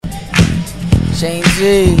Shane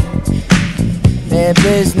Z, Bad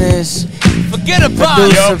Business. Forget about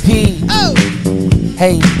Producer P. Oh.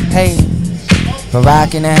 Hey,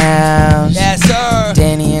 Barack in the house. Yes, sir.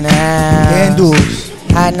 Danny in the house. Candles.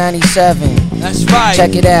 Hot 97. That's right.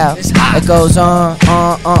 Check it out. It's hot. It goes on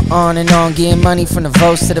and on. Getting money from the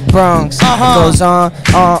Votes to the Bronx. It goes on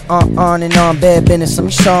and on. Bad business. Let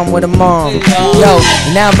me show 'em what I'm on. Yo,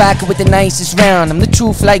 and now I'm back with the nicest round. I'm the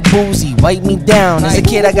truth like Boozy. Wipe me down. As a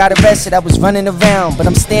kid, I got arrested. I was running around. But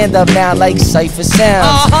I'm stand up now like Cypher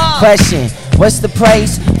Sounds. Question. What's the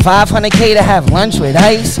price? 500K to have lunch with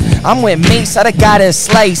ice? I'm with Mace, I done got a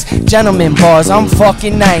slice. Gentleman bars, I'm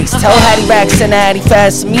fucking nice. Tell Hattie Rack, send Hattie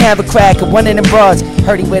fast. Me have a crack at one of them broads.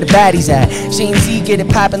 Heard he where the baddies at. Shane Z get it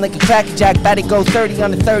poppin' like a cracker jack. Batty go 30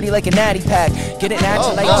 on the 30 like a natty pack. Get it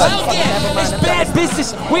natural like It's Bad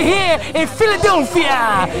Business. We're here in Philadelphia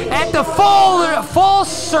at the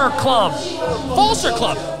Falser Club. Falser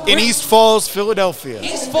Club. In East Falls, Philadelphia.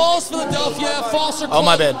 East Falls, Philadelphia, Falser Club. Oh,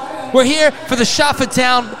 my bad. We're here for the Chafa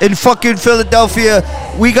Town. In fucking Philadelphia,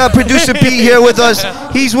 we got producer Pete here with us.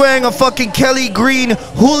 He's wearing a fucking Kelly Green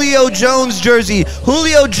Julio Jones jersey.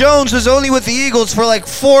 Julio Jones was only with the Eagles for like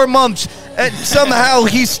 4 months, and somehow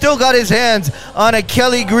he's still got his hands on a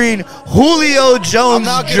Kelly Green Julio Jones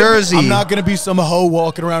jersey. I'm not gonna be some hoe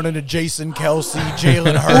walking around in a Jason Kelsey,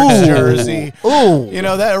 Jalen Hurts jersey. Ooh. You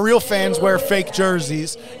know that real fans wear fake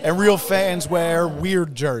jerseys and real fans wear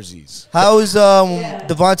weird jerseys. How's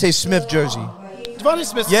Devontae Smith jersey? Devontae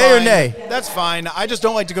Smith's Yay or fine. nay? That's fine. I just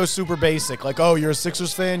don't like to go super basic. Like, oh, you're a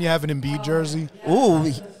Sixers fan, you have an Embiid jersey.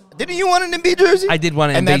 Ooh. Didn't you want an Embiid jersey? I did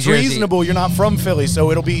want an And Embiid that's jersey. reasonable. You're not from Philly,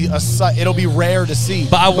 so it'll be rare to see.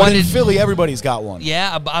 But I wanted in Philly, everybody's got one.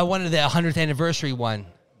 Yeah, but I wanted the 100th anniversary one.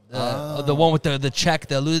 The one with the check,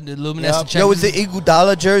 the luminescent check. Yo, was the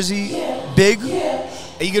Iguodala jersey big?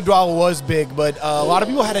 Iguodala was big, but a lot of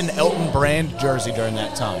people had an Elton Brand jersey during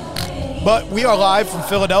that time. But we are live from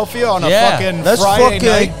Philadelphia on a fucking Let's Friday fucking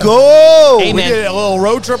night. go. Hey, We man. did a little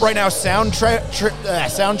road trip right now. Sound check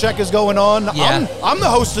is going on. Yeah. I'm the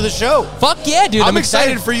host of the show. Fuck yeah, dude. I'm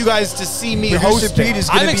excited for you guys to see me Producer hosting. Pete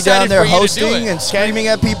is I'm going to be excited down there for you to do hosting it. and screaming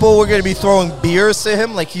at people. We're going to be throwing beers to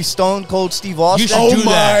him like he's Stone Cold Steve Austin. should Oh do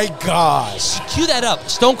my that. gosh! Cue that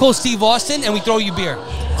up. Stone Cold Steve Austin, and we throw you beer.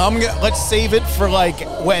 Let's save it for like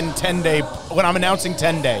when I'm announcing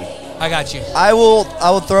 10-day. I got you. I will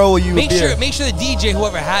throw you a Make beer. sure the DJ,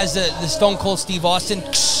 whoever has the Stone Cold Steve Austin.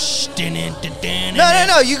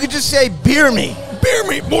 No. You could just say beer me. Beer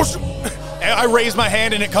me, and I raise my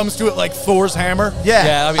hand and it comes to it like Thor's hammer. Yeah,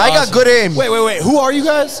 that'd be I awesome. got good aim. Wait. Who are you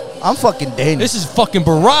guys? I'm fucking Danny. This is fucking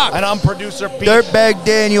Barack. And I'm producer Pete. Dirtbag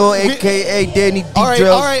Daniel, a.k.a. Danny D. All right,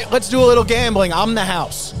 Drills. let's do a little gambling. I'm the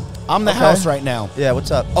house. I'm the house right now. Yeah, what's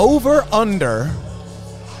up? Over, under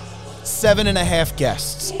 7.5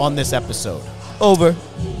 guests on this episode. Over.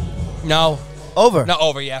 No. Over. No,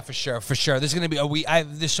 over. Yeah, for sure. There's gonna be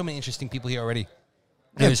there's so many interesting people here already.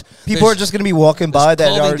 People are just going to be walking by that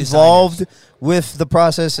clothing are involved with the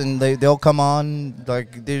process, and they'll come on.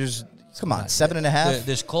 Like, come on, 7.5.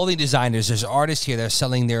 There's clothing designers. There's artists here that are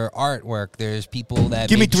selling their artwork. There's people that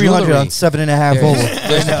Give me make 300 jewelry. on 7.5 over.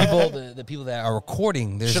 There's the people that are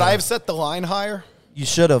recording. There's Should I have set the line higher? You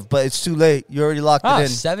should have, but it's too late. You already locked it in.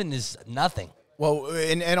 7 is nothing. Well,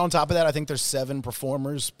 and on top of that, I think there's 7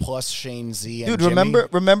 performers plus Shane Z and Dude, Jimmy.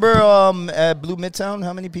 remember at Blue Midtown,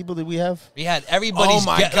 how many people did we have? We had everybody's. Oh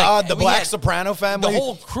my God, the Black Soprano family. The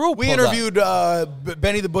whole crew. We pulled interviewed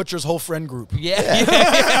Benny the Butcher's whole friend group. Up.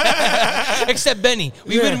 Yeah. Except Benny.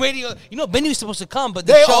 We've been waiting. You know, Benny was supposed to come, but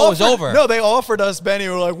the show was over. No, they offered us Benny.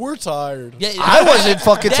 We're like, we're tired. Yeah, I wasn't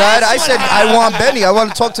fucking tired. I That's said, what I want Benny. I want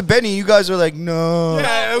to talk to Benny. You guys are like, no.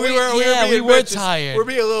 Yeah, we we were were bitches. tired. We're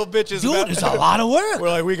being little bitches. Dude, about it's a lot of work. We're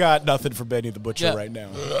like, we got nothing for Benny the Butcher right now.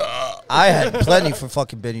 I had plenty for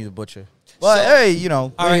fucking Benny the Butcher. Well, hey, you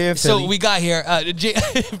know, All we're here in right, so Philly. we got here.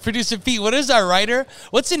 Producer Pete, what is our writer?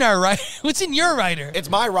 What's in our writer? What's in your writer? It's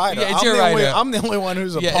my rider. Yeah, it's your rider. I'm the only one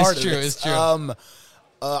who's a Yeah, part it's true, of this. it's true.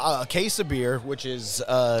 A case of beer, which is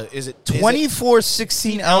it 24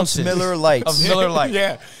 16-ounce Miller Lights. Of Miller Lite.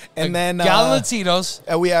 Yeah, and then gallon of Tito's.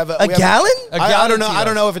 we have A gallon? A I gallon don't know. of I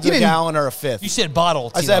don't know if it's You a didn't- gallon or a fifth. You said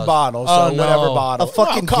bottle. I Tito's. said bottle, so Oh, whatever no. bottle. A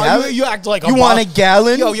fucking Come on, gallon? You act like You want a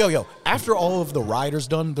gallon? Yo. After all of the riders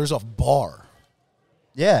done, there's a bar.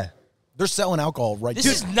 Yeah. They're selling alcohol right. This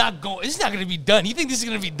Dude, is not going. This is not going to be done. You think this is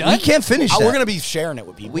going to be done? We can't finish that. we're gonna be sharing it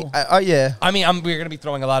with people. Yeah. I mean, we're going to be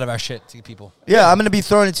throwing a lot of our shit to people. Yeah, I'm going to be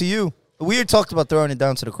throwing it to you. We had talked about throwing it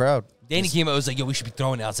down to the crowd. Danny came out, was like, yo, we should be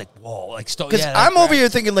throwing it. I was like, whoa. Like, Because I'm over here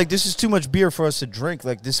thinking, like, this is too much beer for us to drink.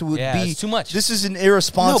 Like, this would Yeah, be it's too much. This is an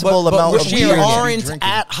irresponsible but amount of we beer. to be aren't drinking.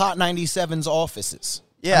 at Hot 97's offices.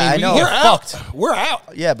 Yeah, I know. We're fucked. We're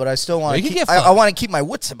out. Yeah, but I still want You to can keep. get fucked. I want to keep my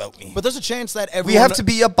wits about me. But there's a chance that We everyone... have to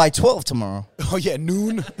be up by 12 tomorrow. Oh, yeah,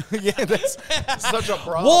 noon. Yeah, that's such a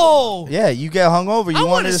problem. Whoa. Yeah, you get hungover. You I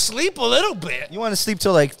want want to to sleep a little bit. You want to sleep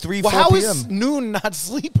till like 3, Well, 4 how p.m. is noon not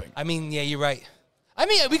sleeping? I mean, yeah, you're right. I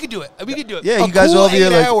mean, we could do it. We could do it. Yeah, A you guys cool all be 8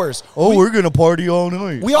 like, hours. oh, we're gonna party all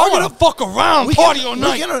night. We I are want to fuck around, party all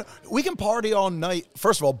night. We can party all night.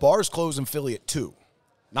 First of all, bars close in Philly at 2,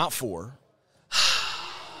 not 4.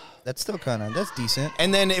 That's still that's decent.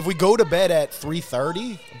 And then if we go to bed at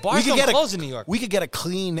 3:30, Bars don't close in New York. We could get a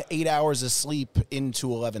clean 8 hours of sleep into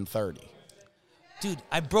 11:30. Dude,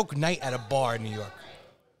 I broke night at a bar in New York.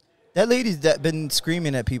 That lady's been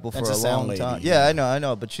screaming at people for That's a a sound long lady. time. Yeah, I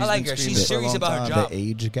know, but she's I like been her. screaming She's for a serious long about her time. job. The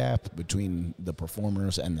age gap between the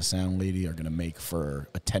performers and the sound lady are going to make for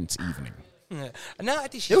a tense evening. No, I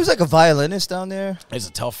think she. There was like a violinist down there. It's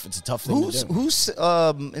a tough thing to do. Whose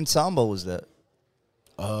ensemble was that?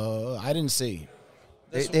 I didn't see.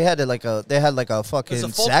 They had like a fucking It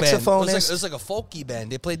was a folk band. saxophonist. It was like a folky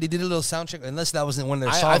band. They did a little sound check, unless that wasn't one of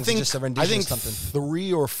their I songs. think, just a I rendition think of something.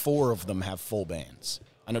 3 or 4 of them have full bands.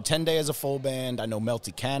 I know Tenday has a full band. I know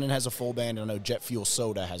Melty Cannon has a full band. And I know Jet Fuel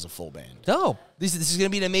Soda has a full band. Dope. This is going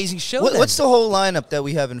to be an amazing show. What's the whole lineup that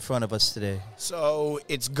we have in front of us today? So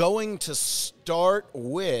it's going to start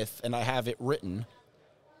with, and I have it written.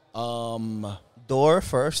 Door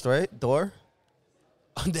first, right? Door.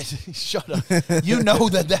 Shut up. You know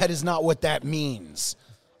that is not what that means.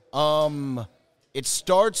 It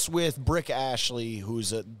starts with Brick Ashley, who's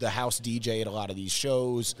the house DJ at a lot of these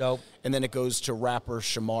shows. Dope. And then it goes to rapper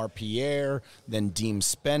Shamar Pierre, then Deem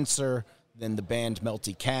Spencer, then the band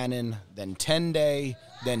Melty Cannon, then Tenday,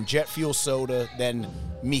 then Jet Fuel Soda, then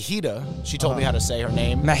Mihita. She told me how to say her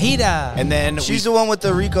name. Mahida. And then She's the one with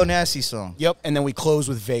the Rico Nasty song. Yep, and then we close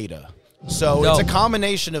with Veda. So Dope. it's a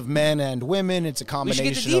combination of men and women. It's a combination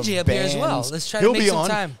We should get the DJ of up here as well. bands. Let's try to He'll make be some on.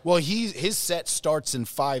 time. Well, his set starts in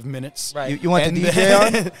 5 minutes. Right. You want And the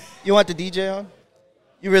DJ on? You want the DJ on?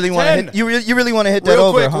 You really want to 10. hit? You really want to hit that Real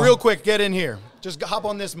over? quick, huh? real quick, get in here. Just hop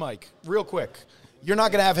on this mic, real quick. You're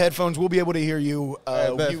not gonna have headphones. We'll be able to hear you.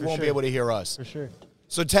 bet, You for won't be sure. able to hear us. For sure.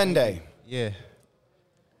 So Tenday, Yeah.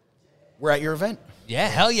 we're at your event. Yeah,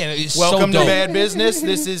 hell yeah. It's Welcome so to dope. Bad Business.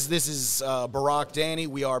 This is Barack Danny.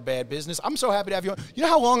 We are Bad Business. I'm so happy to have you on. You know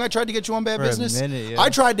how long I tried to get you on Bad For a Business? minute, yeah. I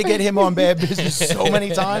tried to get him on Bad Business so many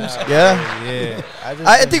times. Yeah. Yeah.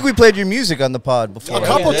 I think we played your music on the pod before. A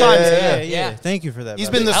couple yeah, times. Yeah. Thank you for that. He's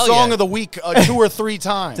brother. been the Hell song yeah. of the week 2 or 3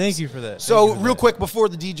 times. Thank you for that. So, Thank you for real that. quick, before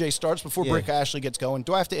the DJ starts, before Yeah. Brick Ashley gets going,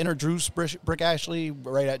 do I have to introduce Brick Ashley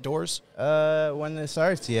right at doors? When it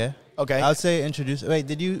starts, yeah. Okay. I would say introduce. Wait,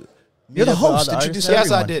 did you? You're the meet up with all host. the Introduce artists?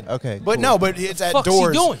 Yes, I everyone. did. Okay, But cool. no, but it's at fuck's he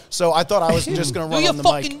doors. doing? So I thought I was just going to run your on the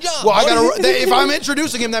fucking mic. job, Well, I buddy. got to. If I'm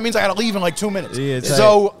introducing him, that means I got to leave in like 2 minutes. Yeah, it's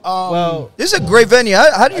so, Well, This is a great venue.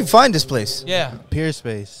 How do you find this place? Yeah. Peer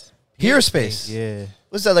Space. Peer Space. Yeah.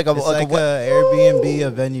 What's that like a It's like, like a Airbnb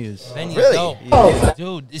of venues. Venue, Really? dope. Yeah.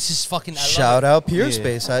 Dude, this is fucking. I love shout it. out Peer Yeah.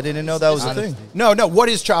 Space? I didn't know that was a thing. no. What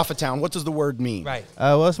is Chafa Town? What does the word mean? Right.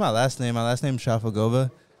 Well, it's my last name. My last name is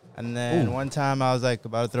Shafagova. And then one time I was like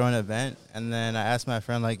about to throw an event, and then I asked my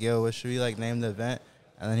friend like, "Yo, what should we like name the event?"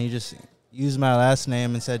 And then he just used my last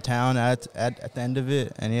name and said "town" at the end of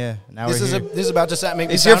it, and yeah, now This we're is here. this is about to make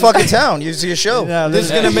me It's your sound- fucking town. It's your show. Yeah, This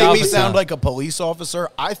is yeah, going to make me Chafa sound Town. like a police officer.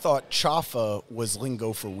 I thought Chafa was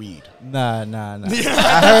lingo for weed. Nah.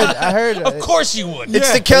 I heard. Of course you would.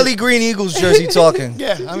 It's the Kelly Green Eagles jersey talking.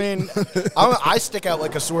 Yeah, I mean, I stick out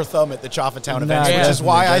like a sore thumb at the Chafa Town events, Nah, which is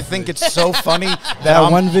why I think it's so funny that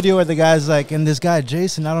That one video where the guy's like, and this guy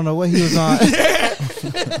Jason, I don't know what he was on.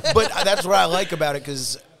 But that's what I like about it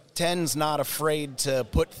because Ten's not afraid to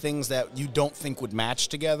put things that you don't think would match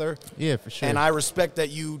together. Yeah, for sure. And I respect that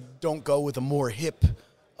you don't go with a more hip,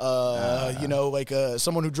 like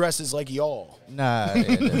someone who dresses like y'all. Nah, yeah,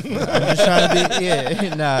 definitely. I'm just trying to be.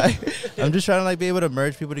 Yeah, nah. I'm just trying to like be able to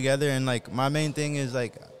merge people together, and like my main thing is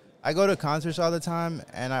like, I go to concerts all the time,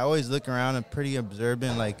 and I always look around and pretty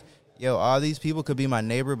observant. Like, yo, all these people could be my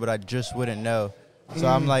neighbor, but I just wouldn't know. So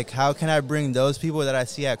I'm like, how can I bring those people that I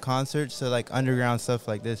see at concerts to like underground stuff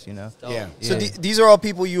like this? You know? Yeah. So Yeah. these are all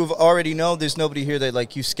people you've already know. There's nobody here that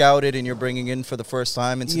like you scouted and you're bringing in for the first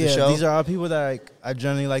time into the show. These are all people that like I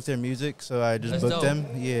generally like their music, so I just That's book dope. them.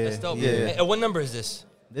 Yeah, That's dope. yeah. And what number is this?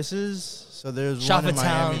 This is there's Chafa one in Miami.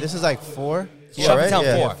 Town. This is like 4. Chafa right? Town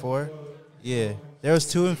Yeah. 4. Yeah, 4. Yeah, there was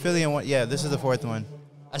 2 in Philly and 1. Yeah, this is the 4th one.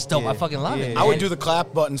 That's dope. Yeah. I fucking love it. Yeah. Man. I would do the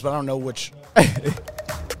clap buttons, but I don't know which.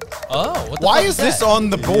 Oh, what the Why fuck is this on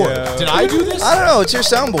the board? Did I do this? I don't know. It's your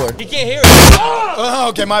soundboard. You can't hear it. Oh,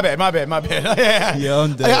 okay, my bad. Yeah. Yeah,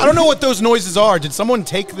 I'm dead. I don't know what those noises are. Did someone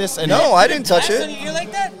take this and... No, I didn't touch Blast on it. your ear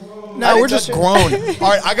like that? No, we're didn't just touch it. grown. All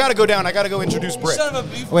right, I got to go down. I got to go introduce Britt. Son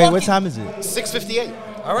of a you Wait, what fucking- time is it? 6:58.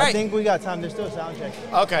 All I right. think we got time. There's still a sound check.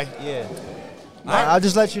 Okay. Yeah. right. I'll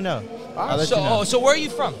just let you know. I'll let you know. So where are you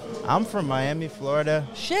from? I'm from Miami, Florida.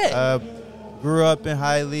 Shit. Grew up in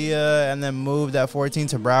Hialeah and then moved at 14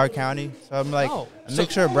 to Broward County. So I'm like a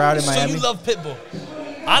mixture of Broward and Miami. So you love Pitbull.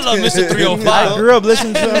 I love Mr. I 305. grew up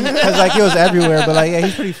listening to him because like he was everywhere. But like, yeah,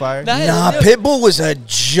 he's pretty fire. Nah, Pitbull was a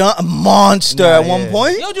monster at one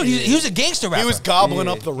point. Yo, dude, he was a gangster rapper. He was gobbling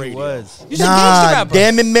Yeah, up the he radio. was. He was a gangster Nah, rapper.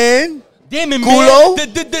 damn it, man. Damn it, Culo?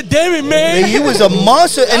 man. Damn it, man. He was a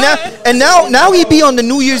monster, and now he be on the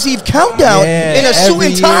New Year's Eve countdown Yeah, in a suit every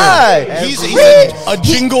and year. tie. He's Crazy. a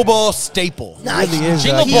jingle ball staple. Nah, Really is,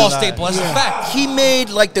 Jingle he- ball staple. That's a fact. he made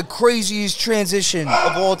like the craziest transition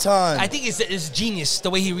of all time. I think it's genius the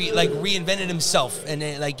way he reinvented himself and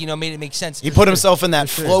it, made it make sense. He put himself in that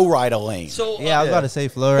flow rider lane. So Yeah, I was about to say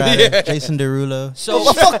Florida, Jason Derulo. so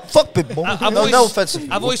Well, fuck Pitbull. No offensive.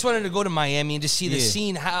 I've always wanted to go to Miami and just see the Yeah.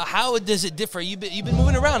 scene. How does it differ? You've been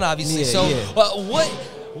moving around, obviously. Yeah, So, yeah.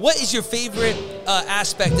 what is your favorite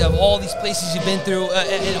aspect of all these places you've been through,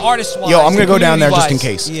 and artist-wise? Yo, I'm gonna go down there just in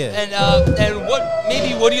community-wise? case. Yeah.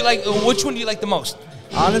 And what do you like? Which one do you like the most?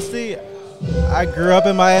 Honestly, I grew up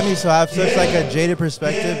in Miami, so I have such like a jaded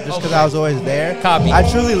perspective just because I was always there. Copy. I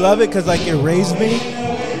truly love it because like it raised me.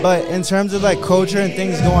 But in terms of like culture and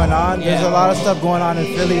things going on, there's Yeah. a lot of stuff going on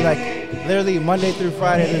in Philly. Like literally Monday through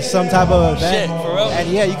Friday, there's some type of event. Shit, for real? And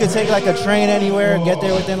yeah, you could take like a train anywhere, get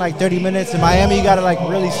there within like 30 minutes. In Miami, you gotta like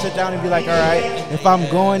really sit down and be like, all right, if I'm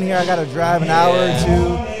going here, I gotta drive an hour or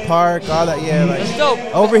two, park, all that. Yeah, like That's dope.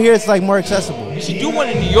 over here, it's like more accessible. You should do one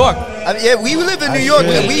in New York. I mean, yeah, we live in New I York.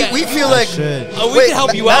 should. And we feel like. Should. Oh, we can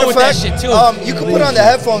help you matter out of with that fact, shit too. You can put on the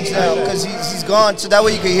headphones now because he's gone, so that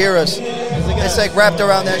way you can hear us. It's like wrapped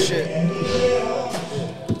around that shit.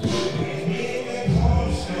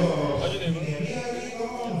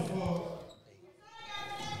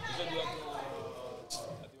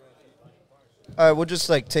 All right, we'll just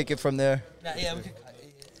like take it from there. Yeah, we could.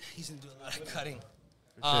 He's gonna do a lot of cutting.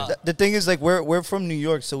 The thing is, like, we're from New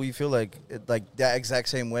York, so we feel like that exact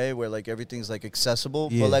same way, where like everything's like accessible.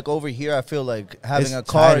 Yeah. But like over here, I feel like having It's a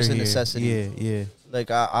car tighter is a here. necessity. Yeah. Like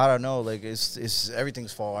I don't know, like it's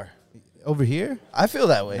everything's far. Over here? I feel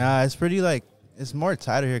that way. Nah, it's pretty like it's more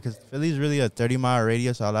tighter here because Philly's really a 30-mile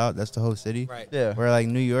radius all out. That's the whole city. Right. Yeah. Where like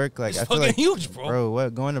New York, like It's I feel fucking like huge, bro.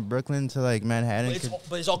 what going to Brooklyn to like Manhattan?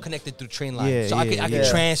 But it's all connected through train line. Yeah, So I can yeah.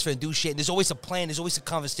 transfer and do shit. There's always a plan. There's always a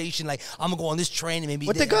conversation. Like, I'm going to go on this train and maybe.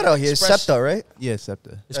 What they got out here is SEPTA, right? yeah,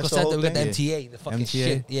 SEPTA. It's That's called the whole SEPTA. We got the thing? MTA. The fucking MTA?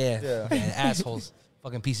 shit. Yeah. Yeah. Man, assholes.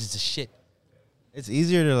 Fucking pieces of shit. It's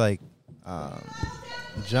easier to like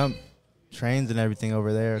jump trains and everything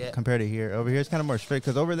over there Yeah. compared to here. Over here, it's kind of more strict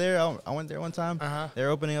because over there, I went there one time. They're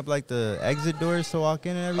opening up like the exit doors to walk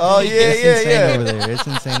in and everything. Oh, yeah, it's yeah, insane yeah. Over there. It's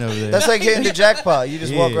insane over there. That's like hitting the jackpot. You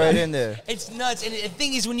just walk Yeah. right in there. It's nuts. And the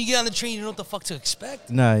thing is, when you get on the train, you don't know what the fuck to expect.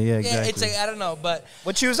 nah, yeah, Yeah, exactly. it's like, I don't know. But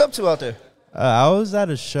What you was up to out there? I was at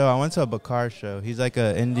a show. I went to a Bakar show. He's like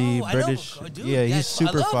a indie Oh, I know British. Bakar, dude. Yeah, Yeah, he's I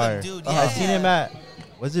super love him, fire. dude. I seen Yeah. him at.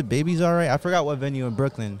 Was it Baby's Alright? I forgot what venue in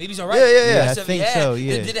Brooklyn. Baby's Alright. Yeah, I think so,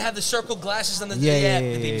 yeah. Did it have the circle glasses on the? Yeah,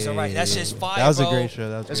 the Baby's Alright. That's just fire. That was a bro. great show.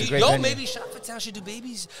 That was That's a a great. great Yo, venue. maybe Chafa Town should do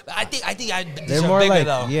Babies. But I think They're these more are bigger like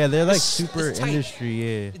though. they're like It's super tight.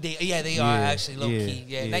 industry. Yeah. They are Yeah, actually low yeah, key.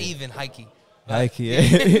 Yeah, yeah. not even high key. Like yeah.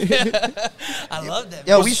 I love that.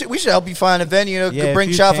 Yo, bro. we should help you find a venue that Yeah, could if bring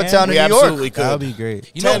you Chafa can. Town to We New absolutely York. could. That would be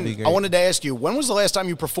great. You know- That'd be great. I wanted to ask you, when was the last time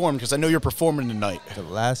you performed? Because I know you're performing tonight. The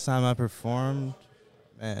last time I performed,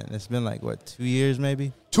 man, it's been like what 2 years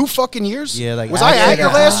maybe. 2 fucking years? Yeah, like was I at your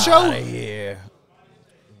last show? Yeah.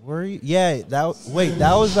 Were you? Yeah, that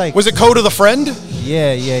was like. Was it Code of the Friend?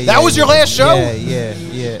 Yeah. That was your last show? Yeah.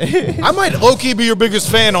 I might low-key be your biggest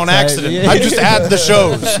fan on accident. yeah. I just add the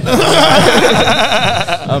shows.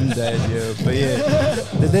 I'm dead, yo. But yeah,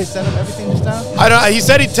 did they set up everything this time? I don't. He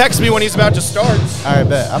said he'd text me when he's about to start. All right,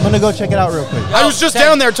 bet. I'm gonna go check it out real quick. I was just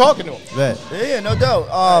down there talking to him. Bet. Yeah, no doubt.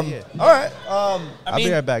 Yeah. All right. I'll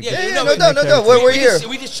be right back. Yeah, no, no doubt, no doubt. We're here.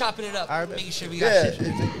 We just chopping it up, All right, making sure we got Yeah.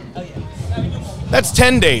 shit. Oh yeah. That's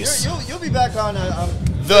 10 days. You'll be back on.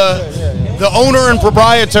 The owner and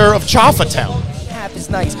proprietor of Chafa Town. Rap is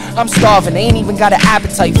nice. I'm starving. They ain't even got an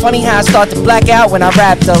appetite. Funny how I start to black out when I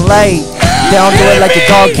rap delayed. They don't do it like a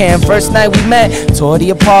dog can. First night we met, tore the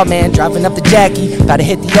apartment, driving up to Jackie. Gotta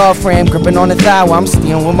hit the off ramp, gripping on the thigh while I'm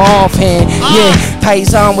stealing with my offhand. Yeah,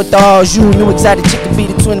 Paisan with the all you. Knew exotic chick to be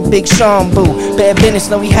the twin of Big Sean Boo. Bad business,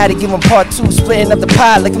 know we had to give him part 2. Splitting up the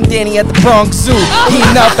pie like I'm Danny at the Bronx Zoo.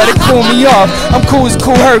 Eating up, better cool me off. I'm cool as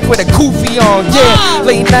Cool Herc with a goofy on. Yeah,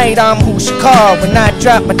 late night, I'm who she call. When I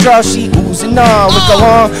drop my draw, she oozing on. We go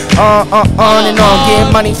on and on.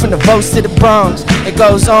 Getting money from the votes to the Bronx. It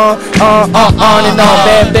goes on and on.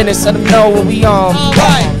 Bad business, let them know what we on.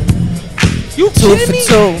 You 2 kidding for me?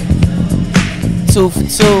 2. 2 for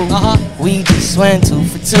 2. We just went 2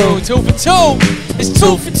 for 2. 2 for 2. It's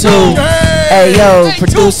 2 for 2. Hey yo,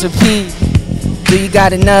 producer P, do you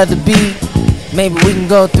got another beat? Maybe we can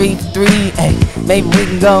go 3 for 3. Hey, maybe we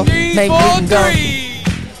can go. Maybe we can go.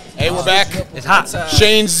 Hey, we're back. It's hot.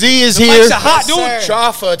 Shane Z is The here. mics are hot, dude.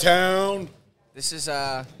 Chafa town. This is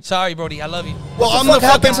Sorry, Brody. I love you. Well, What I'm the the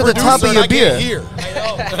fuck happened fucking to the top producer of and your I can't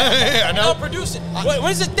hear. I know. Produce it.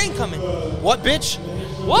 When's the thing coming? What, bitch?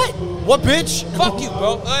 What? What, bitch? Fuck you,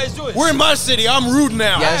 bro. Let's do it. We're in my city. I'm rude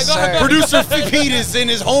now. Yes, Go ahead, sir. Producer Pete is in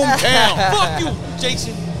his hometown. Fuck you,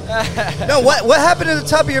 Jason. No, what happened to the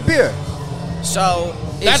top of your beer? so.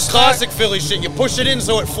 That's classic Philly shit. You push it in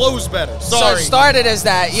so it flows better. So Sorry. it started as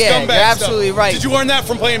that. Yeah, Scumbag you're absolutely stuff. right. Did you learn that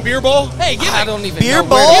from playing beer ball? Hey, give I it. don't even Beer know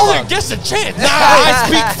ball? where Give it just a chance. Nah, I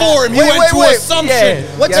speak for him. He Wait, went to wait. Assumption.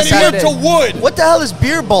 Yeah. What's Then Yes, he I went did. to Wood. What the hell is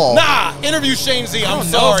beer ball? Nah, interview Shane Z. I'm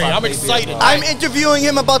don't know sorry. if I I'm play excited. beer ball. I'm interviewing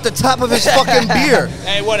him about the top of his fucking beer.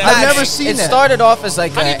 Hey, whatever. I've never seen It that. started off as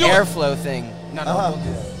like How do you an do it? airflow thing. No.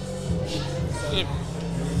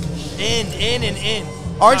 In.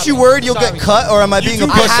 Aren't you worried you'll Sorry. get cut, or am I You being do a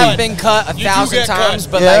get I pussy? have been cut a You do thousand get cut. times,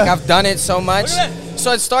 but Yeah. like I've done it so much. Look at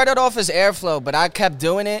So it started off as airflow, but I kept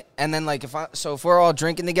doing it, and then like if we're all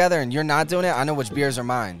drinking together and you're not doing it, I know which beers are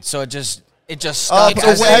mine. So it just stuck. it's It's a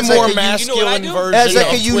a as way way like more a- you know what I masculine do? version As like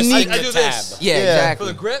of a unique- twisting I the do tab. this. yeah, Yeah. exactly.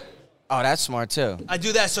 For the grip, Oh, that's smart too. I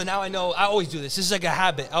do that. So now I know. I always do this. This is like a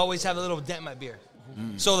habit. I always have a little dent in my beer.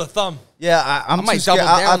 So the thumb. Yeah, I'm I might too scared. double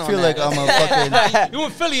I down feel on like that. I'm a fucking. You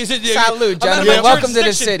in Philly? Is it? Salute, I'm out of gentlemen. my Welcome to the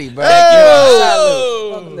jurisdiction. city, bro. Hey!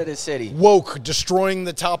 Salute. Welcome to the city. Woke, destroying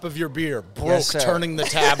the top of your beer. Broke, Yes, sir. turning the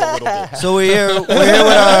tab a little bit. So we're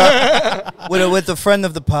here with a friend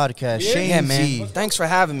of the podcast, Shane Yeah, man. Z. Thanks for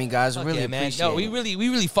having me, guys. I Fuck really yeah, man. appreciate No, we it.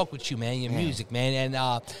 really fuck with you, man. Your music, man,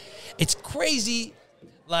 and it's crazy,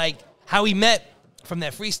 like how we met from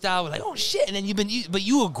that freestyle. We're like, oh shit, and then but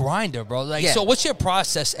you a grinder, bro. Like, Yeah. so what's your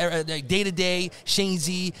process, like day to day, Shane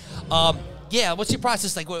Z? Yeah, what's your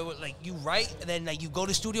process like? Like you write, and then like you go to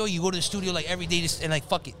the studio like every day, and like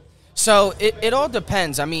fuck it. So it all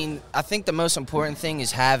depends. I mean, I think the most important thing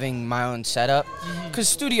is having my own setup, because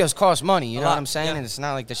studios cost money. You know lot, what I'm saying? yeah. And it's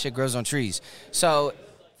not like the shit grows on trees. So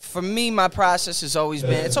for me, my process has always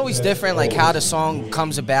been, it's always different, like how the song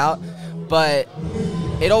comes about, but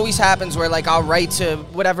it always happens where like I'll write to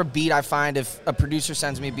whatever beat I find, if a producer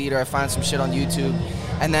sends me a beat or I find some shit on YouTube,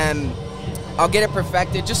 and then I'll get it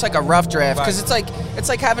perfected, just like a rough draft, because it's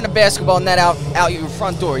like having a basketball net out your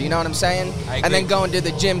front door. You know what I'm saying? I And then agree. going to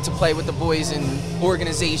the gym to play with the boys in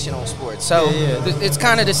organizational sports. So Yeah. it's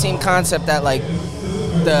kind of the same concept that like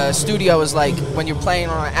the studio is like when you're playing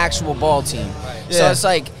on an actual ball team. So Yeah. it's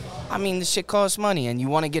like, I mean, this shit costs money, and you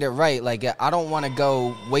want to get it right. Like, I don't want to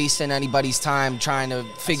go wasting anybody's time trying to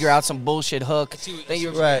figure out some bullshit hook that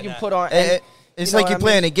you Right. put on. It's you know like what you're I mean?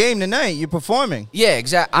 playing a game tonight. You're performing. Yeah,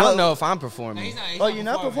 exactly. I Well- don't know if I'm performing. Oh, you're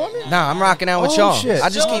not performing? Nah, I'm rocking out with Oh, y'all. shit. I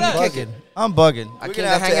just Show keep that. it kicking. I'm bugging. I We're came gonna to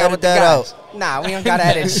have hang to out edit with the that guys. out. Nah, we don't gotta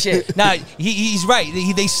edit shit. Nah, he's right.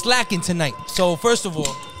 They slacking tonight. So first of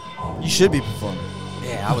all, You should be performing.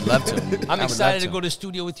 Yeah, I would love to. I'm excited to go to the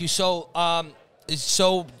studio with you. So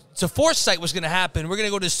so Foresight was gonna happen. We're gonna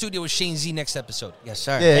go to the studio with Shane Z next episode. Yes,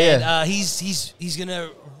 sir. Yeah, And yeah. he's gonna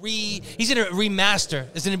remaster.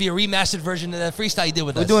 There's gonna be a remastered version of that freestyle you did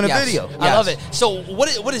with We're us. doing a Yes. video. I Yes. love it. So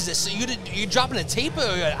what is this? So you're dropping a tape or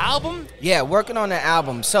an album? Yeah, working on the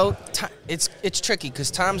album. So it's tricky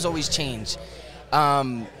because times always change.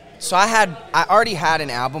 So I already had an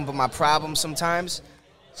album, but my problem sometimes,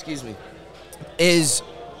 excuse me, is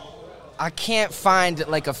I can't find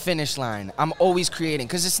like a finish line. I'm always creating,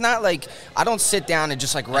 because it's not like I don't sit down and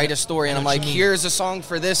just like write a story and I'm like, here's a song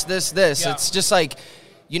for this. Yeah. It's just like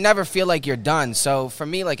you never feel like you're done. So for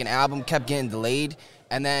me, like an album kept getting delayed.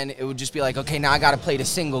 And then it would just be like, okay, now I got to play the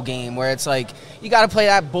single game, where it's like, you got to play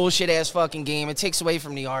that bullshit ass fucking game. It takes away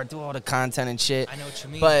from the art, do all the content and shit. I know what you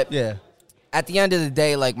mean. But Yeah. at the end of the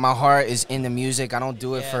day, like, my heart is in the music. I don't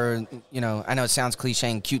do it Yeah. for, I know it sounds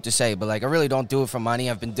cliche and cute to say, but like, I really don't do it for money.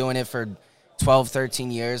 I've been doing it for 12,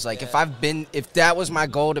 13 years. Like, if that was my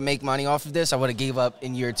goal to make money off of this, I would have gave up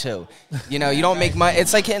in year 2. You don't make money.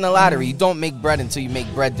 It's like hitting the lottery. You don't make bread until you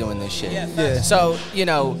make bread doing this shit. Yeah. So,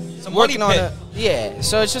 It's a money working on pit.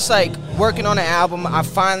 so it's just like working on an album. I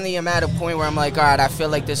finally am at a point where I'm like, all right, I feel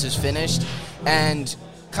like this is finished. and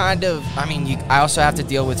kind of, I mean, I also have to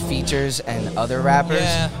deal with features and other rappers,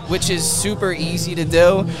 which is super easy to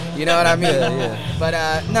do. You know what I mean? But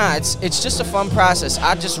nah, it's just a fun process.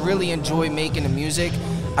 I just really enjoy making the music.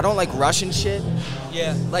 I don't like rushing shit.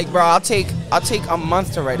 Yeah. Like, bro, I'll take a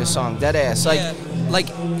month to write a song, dead ass. Like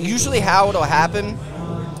usually how it'll happen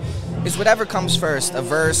is whatever comes first, a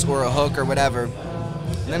verse or a hook or whatever,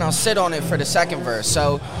 and then I'll sit on it for the second verse.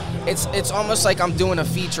 So it's almost like I'm doing a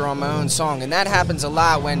feature on my own song, and that happens a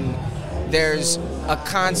lot when there's a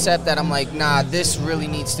concept that I'm like, nah, this really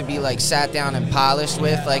needs to be like sat down and polished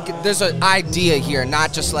with. Like, there's an idea here,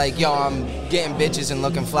 not just like, yo, I'm getting bitches and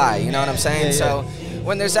looking fly. You know what I'm saying? So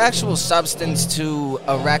when there's actual substance to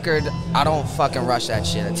a record, I don't fucking rush that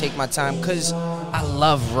shit. I take my time because I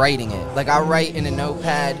love writing it. Like, I write in a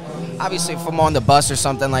notepad. Obviously, if I'm on the bus or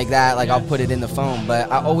something like that, like, I'll put it in the phone.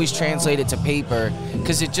 But I always translate it to paper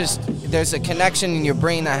because there's a connection in your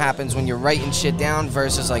brain that happens when you're writing shit down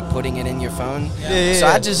versus, like, putting it in your phone. So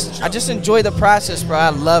I just enjoy the process, bro. I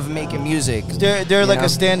love making music. There like a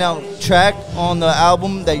standout track on the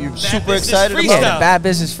album that you're super excited about? Yeah, the Bad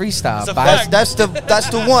Business Freestyle. That's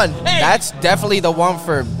the one. That's definitely the one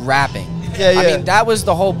for rapping. I mean, that was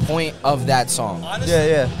the whole point of that song. Honestly,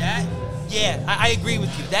 I agree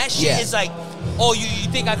with you. That shit is like, oh, you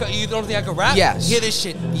think you don't think I could rap? Yes. Hear this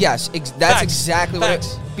shit. Yes, that's exactly what it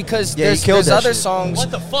is. Because there's other songs. What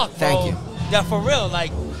the fuck, bro? Thank you. Yeah, for real,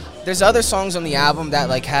 like. There's other songs on the album that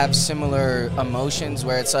like have similar emotions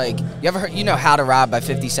where it's like, you ever heard, How to Rob by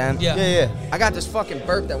 50 Cent? Yeah. I got this fucking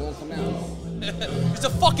burp that won't come out. It's a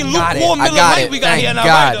fucking lukewarm Miller Lite we got Thank here now.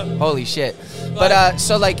 God. Right? Holy shit. But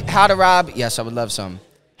so like How to Rob, yes, I would love some.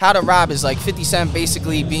 How to Rob is like 50 Cent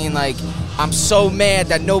basically being like, I'm so mad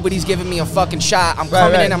that nobody's giving me a fucking shot. I'm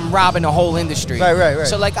coming in, I'm robbing the whole industry. Right.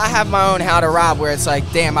 So like I have my own How to Rob where it's like,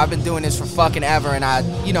 damn, I've been doing this for fucking ever, and I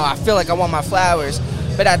feel like I want my flowers.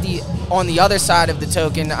 But on the other side of the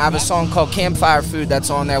token, I have a song called Campfire Food that's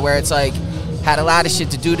on there where it's like, had a lot of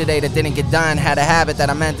shit to do today that didn't get done, had a habit that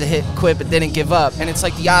I meant to quit but didn't give up. And it's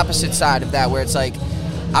like the opposite side of that where it's like,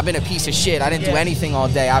 I've been a piece of shit. I didn't do anything all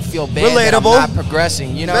day. I feel bad that I'm not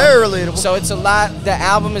progressing, you know? Very relatable. So it's a lot, the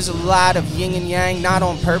album is a lot of yin and yang, not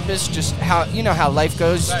on purpose, just how, how life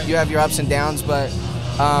goes. You have your ups and downs, but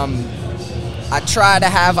I try to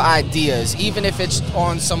have ideas, even if it's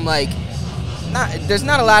on some like, there's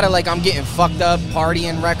not a lot of like I'm getting fucked up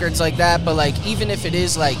partying records like that, but like even if it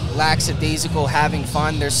is like lackadaisical having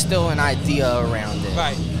fun, there's still an idea around it.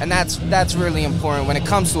 Right. And that's really important when it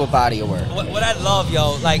comes to a body of work. What I love,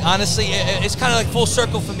 yo, like honestly, it's kind of like full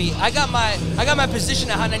circle for me. I got my position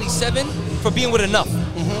at Hot 97 for being with Enough.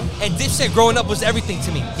 Mm-hmm. And Dipset growing up was everything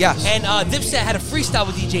to me. Yes. And Dipset had a freestyle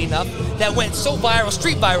with DJ Enough that went so viral,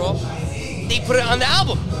 street viral. They put it on the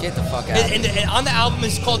album. Get the fuck out. And on the album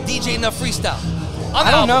it's called DJ Enough Freestyle.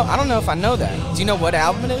 I don't know. I don't know if I know that. Do you know what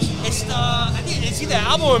album it is? It's I think it's either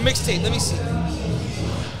album or mixtape. Let me see.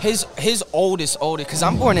 His oldest, because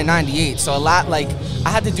I'm born in '98, so a lot like I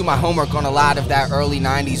had to do my homework on a lot of that early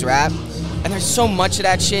 '90s rap, and there's so much of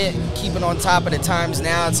that shit. Keeping on top of the times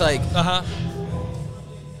now, it's like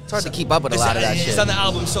it's hard to keep up with a lot of that shit. It's on the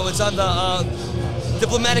album, so it's on the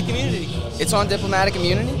Diplomatic Immunity. It's on Diplomatic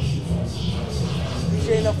Immunity.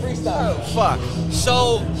 Enough freestyle. Oh, fuck.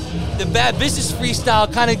 So the Bad Business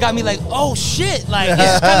freestyle kind of got me like, oh shit, like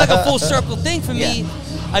it's kind of like a full circle thing for me.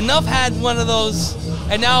 Enough had one of those,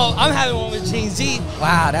 and now I'm having one with Jane Z.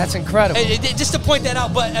 Wow, that's incredible. Just to point that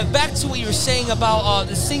out, but back to what you were saying about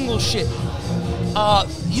the single shit.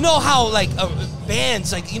 You know how like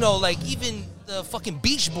bands, like like even the fucking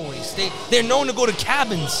Beach Boys, they're known to go to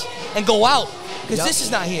cabins and go out because this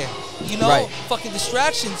is not here. Fucking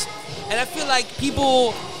distractions. And I feel like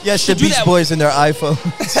people the Beach Boys and their iPhone.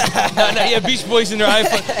 Beach Boys and their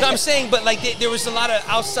iPhone. No, I'm saying, but like there was a lot of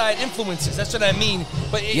outside influences. That's what I mean.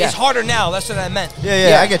 But it's harder now. That's what I meant.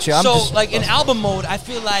 Yeah, I get you. Like in album mode, I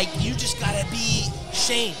feel like you just gotta be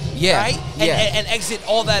Shane, right? And exit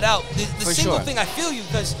all that out. The single thing, I feel you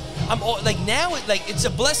because I'm like now, it's a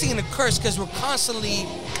blessing and a curse because we're constantly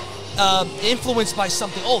influenced by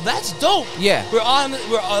something. Oh, that's dope. Yeah, we're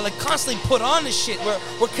like constantly put on this shit.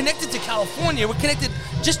 We're connected to California. We're connected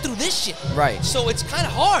just through this shit. Right. So it's kind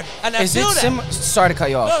of hard. And I feel that. Sorry to cut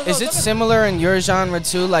you off. Is it similar in your genre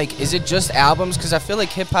too? Like, is it just albums? Because I feel like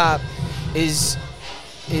hip hop is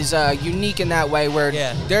unique in that way where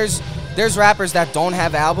there's rappers that don't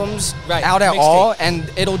have albums out at all,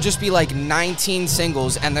 and it'll just be like 19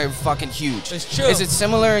 singles, and they're fucking huge. It's true. Is it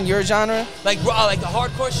similar in your genre? Like the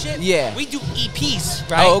hardcore shit? Yeah. We do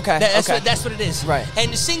EPs, right? Oh, okay. That's what it is. Right.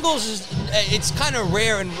 And the singles, it's kind of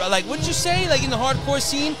rare. And like, what did you say? Like in the hardcore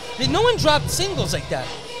scene, no one dropped singles like that.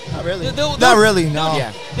 Not really. Not really, no.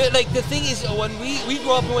 Yeah. Like, the thing is, when we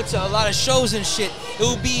grew up and went to a lot of shows and shit, it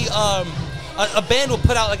would be a band will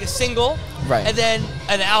put out like a single, right, and then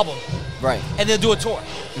an album, right, and they'll do a tour.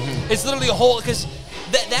 Mm-hmm. It's literally a whole, because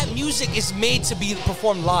that music is made to be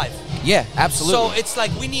performed live. Yeah, absolutely. So it's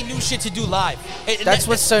like we need new shit to do live. That's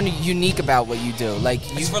what's so unique about what you do. Like,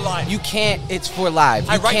 it's for live. You can't. It's for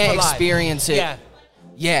live. You can't experience it. Yeah.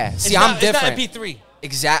 Yeah. See, I'm different. It's not MP3.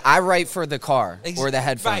 Exactly. I write for the car or the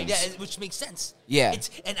headphones. Right, yeah, which makes sense. Yeah.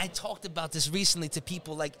 And I talked about this recently to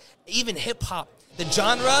people, like, even hip-hop, the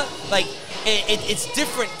genre, like, it's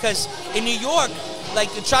different, because in New York,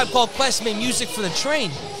 like, the Tribe Called Quest made music for the train,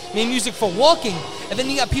 made music for walking, and then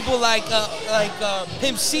you got people like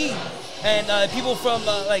Pimp C, and people from,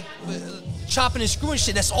 chopping and screwing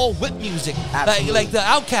shit, that's all whip music. Absolutely. Like the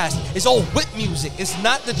Outkast is all whip music. It's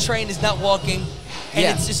not the train, it's not walking.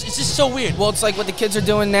 And it's just so weird. Well, it's like what the kids are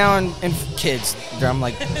doing now, and kids. I'm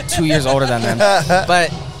like 2 years older than them,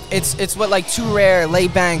 but it's what like Too Rare, Lay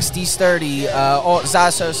Banks, D-Sturdy,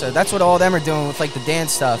 Zasosa. That's what all them are doing with like the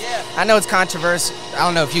dance stuff. Yeah. I know it's controversial. I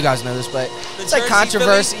don't know if you guys know this, but it's like Jersey,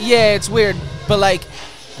 controversy. Philly? Yeah, it's weird, but like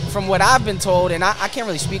from what I've been told, and I can't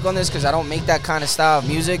really speak on this because I don't make that kind of style of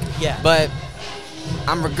music. Yeah. But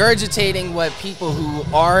I'm regurgitating what people who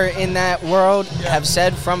are in that world have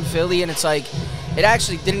said from Philly, and it's like, it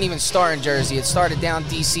actually didn't even start in Jersey. It started down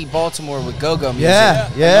D.C., Baltimore with go-go music.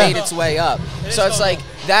 Yeah. And made its way up. So it's like,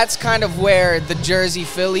 that's kind of where the Jersey,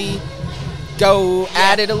 Philly go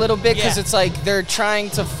at it a little bit, because it's like they're trying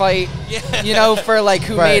to fight, you know, for like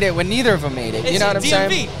who made it when neither of them made it. You know what I'm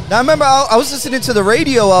saying? Now, I remember I was listening to the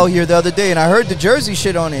radio out here the other day, and I heard the Jersey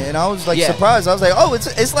shit on it, and I was like surprised. I was like, oh,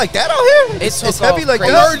 it's like that out here? It's heavy like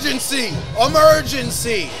that?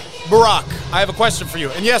 Emergency! Barack, I have a question for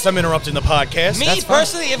you. And yes, I'm interrupting the podcast. Me,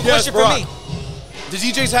 personally, you have a question for me. The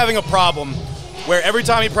DJ's having a problem where every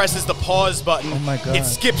time he presses the pause button, it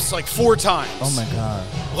skips like 4 times. Oh, my God.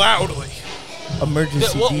 Loudly.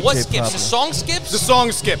 Emergency DJ what skips? problem. The song skips? The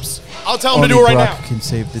song skips. I'll tell him to do it right now. Only Brock can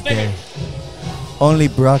save the day. Only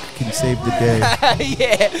Brock can save the day.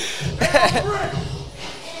 Yeah.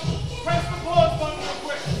 Press the pause button real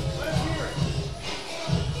quick. Let us hear it.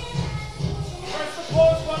 Press the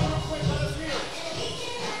pause button real quick. Let us hear it.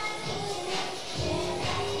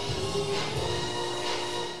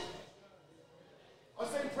 I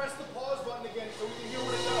was saying press the pause button again so we can hear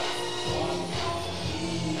what it does.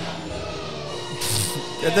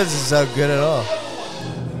 That doesn't sound good at all.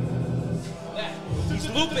 He's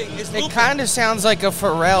looping. It kind of sounds like a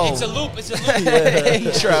Pharrell. It's a loop. It's a loop.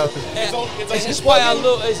 intro. It's why I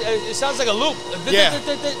loop. It sounds like a loop. Yeah.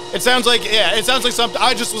 It sounds like something.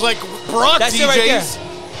 I just was like, Brock That's DJs. it right there.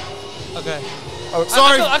 Okay. Oh,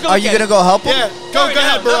 sorry. Are you going to go help him? Yeah. Go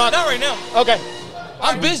ahead, Brock. Not right now. Okay.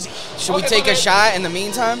 I'm busy. Should we take a shot in the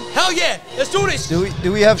meantime? Hell yeah. Let's do this.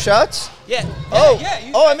 Do we have shots? Yeah.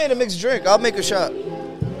 I made a mixed drink. I'll make a shot.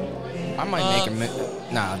 I might make a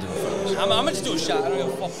Nah, I'll do it first. I'm going to just do a shot. I don't give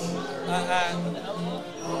a fuck.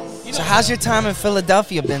 So how's your time in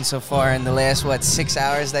Philadelphia been so far in the last, 6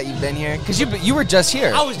 hours that you've been here? Because you were just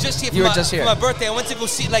here. I was just here for my birthday. I went to go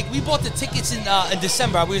see, we bought the tickets in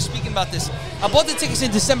December. We were speaking about this. I bought the tickets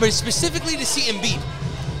in December specifically to see Embiid.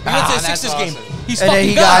 We went to the Sixers game. He's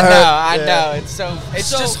fucking gone. I know. It's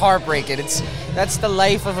just heartbreaking. That's the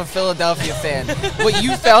life of a Philadelphia fan. What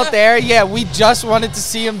you felt there, we just wanted to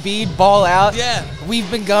see Embiid ball out. Yeah. We've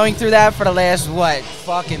been going through that for the last,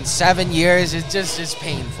 7 years. It's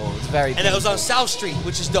painful. It's very painful. And it was on South Street,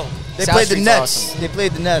 which is dope. They played the Nets. Awesome. They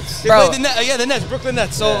played the Nets. They played the Nets. The Nets, Brooklyn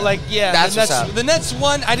Nets. So, That's the Nets, the Nets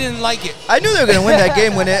won. I didn't like it. I knew they were going to win that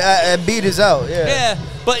game when Embiid is out. Yeah.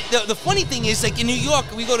 But the funny thing is, in New York,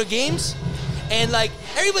 we go to games, and,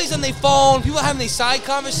 everybody's on their phone. People are having their side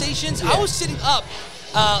conversations. I was sitting up,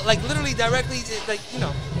 literally directly,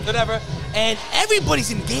 whatever, and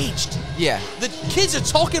everybody's engaged. Yeah. The kids are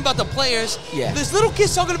talking about the players. Yeah. There's little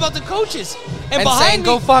kids talking about the coaches. And behind saying, me,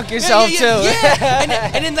 go fuck yourself, too.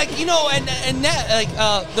 Yeah. and then, the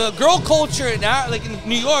girl culture in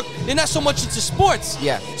New York, they're not so much into sports.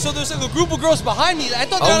 Yeah. So there's, a group of girls behind me. I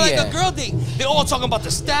thought they were a girl date. They're all talking about the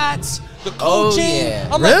stats, the coaching. Yeah.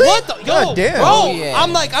 I'm really? like, what the? Yo, God damn. bro.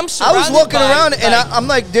 I'm surrounded. I was walking around, and I'm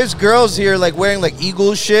like, there's girls here, wearing,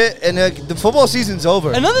 Eagles shit, and the football season's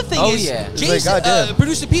over. Another thing is, Jason, goddamn.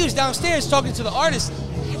 producer P was downstairs talking to the artist,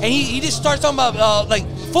 and he just starts talking about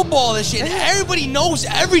football and shit. And everybody knows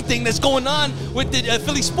everything that's going on with the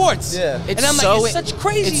Philly sports. Yeah, and I'm like, it's such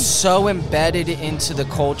crazy. It's so embedded into the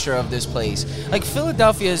culture of this place.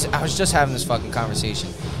 Philadelphia is. I was just having this fucking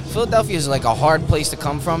conversation. Philadelphia is a hard place to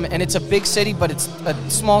come from, and it's a big city, but it's a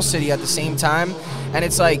small city at the same time. And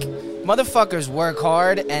it's motherfuckers work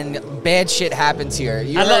hard and bad shit happens here.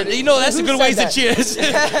 That's a good way to cheers.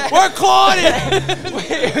 Work hard.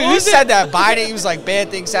 Who said that? Biden. He was like, bad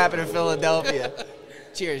things happen in Philadelphia.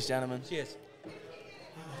 Cheers, gentlemen. Cheers.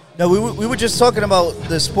 No, we were just talking about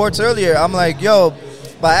the sports earlier. I'm like, yo,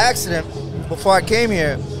 by accident, before I came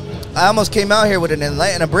here, I almost came out here with an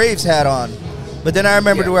Atlanta Braves hat on. But then I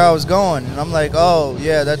remembered where I was going, and I'm like, oh,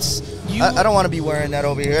 yeah, that's... I don't want to be wearing that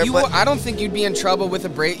over here. I don't think you'd be in trouble with a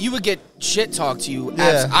Brave. You would get shit talked to you.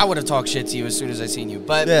 Yeah. I would have talked shit to you as soon as I seen you.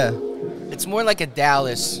 But it's more like a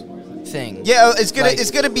Dallas thing. Yeah,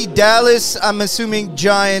 it's gonna be Dallas. I'm assuming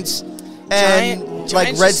Giants and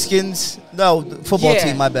Giants Redskins. No, football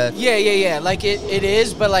team. My bad. Yeah. Like it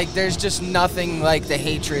is, but like there's just nothing like the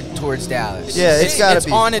hatred towards Dallas. Yeah, it's gotta be.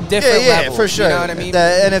 It's on a different level. Yeah, for sure. You know what I mean?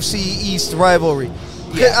 The NFC East rivalry.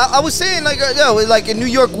 Yeah. I was saying, like, like in New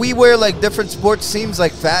York, we wear like different sports teams,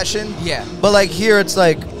 like fashion. Yeah. But like here, it's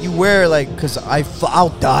like you wear like because I'll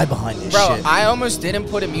die behind this shit. I almost didn't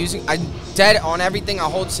put a music. I dead on everything I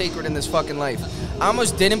hold sacred in this fucking life. I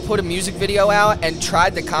almost didn't put a music video out and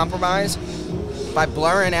tried to compromise by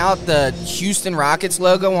blurring out the Houston Rockets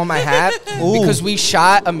logo on my hat because we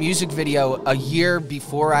shot a music video a year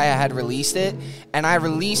before I had released it, and I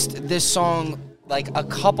released this song like a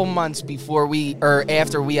couple months after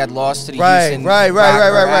we had lost to the Houston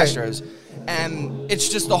Astros. And it's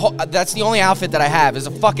just that's the only outfit that I have is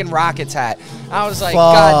a fucking Rockets hat. I was like,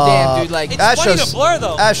 God damn, dude, like it's funny to blur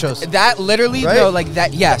though. Astros. That literally, no, like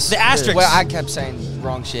that, yes. The asterisks. Well, I kept saying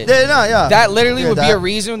wrong shit. Yeah. That literally would be a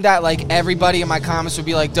reason that like everybody in my comments would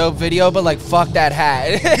be like, dope video, but like fuck that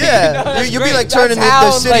hat. Yeah, you'd be like turning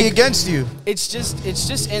the city against you. It's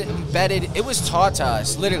just embedded. It was taught to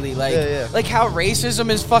us, literally, like how racism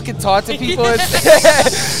is fucking taught to people.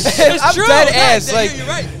 It's I'm true. dead ass. Like, you're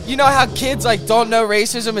right. You know how kids like don't know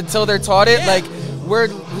racism until they're taught it. Like, we're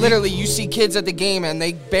literally, you see kids at the game and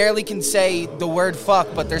they barely can say the word fuck,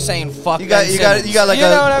 but they're saying fuck. You got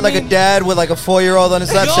like a dad with like a 4-year-old on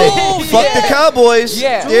his lap saying fuck the Cowboys.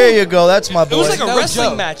 Yeah, there you go. That's my boy. It was like a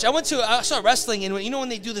wrestling match. I saw wrestling, and when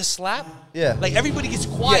they do the slap. Yeah. Like everybody gets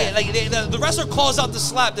quiet. Yeah. Like the wrestler calls out the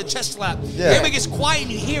slap, the chest slap. Yeah. Everybody gets quiet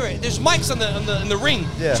and you hear it. There's mics in the ring.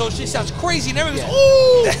 Yeah. So it just sounds crazy and everybody goes,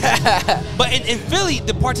 ooh. But in Philly,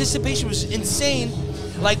 the participation was insane.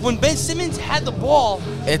 Like when Ben Simmons had the ball,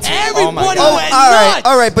 everybody went nuts.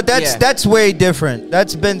 All right, but that's way different.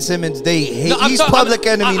 That's Ben Simmons. They hate. He's public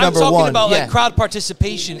enemy number one. I'm talking about like crowd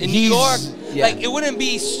participation in New York. Like it wouldn't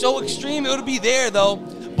be so extreme. It would be there though.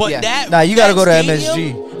 But you got to go to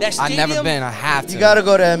MSG. I've never been. I have to. You got to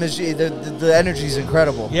go to MSG. The energy is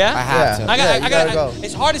incredible. Yeah, I have to. I gotta go.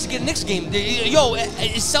 It's hard to get a Knicks game.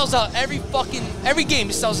 It sells out every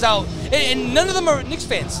game. It sells out, and none of them are Knicks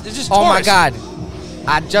fans. It's just tourists. My God.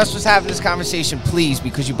 I just was having this conversation, please,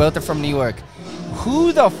 because you both are from New York.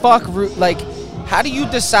 Who the fuck, how do you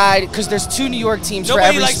decide? Because there's 2 New York teams for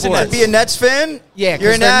every sport. To be a Nets fan? Yeah,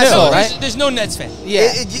 you're an asshole, right? There's no Nets fan.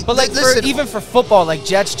 Yeah, but like listen, even for football, like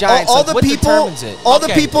Jets, Giants, what determines it? All the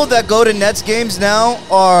people that go to Nets games now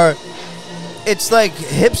it's like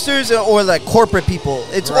hipsters or like corporate people.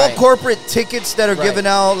 It's all corporate tickets that are given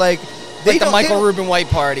out, like the Michael Rubin White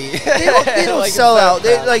Party. They don't sell out.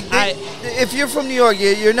 If you're from New York,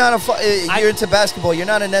 you're not you're into basketball. You're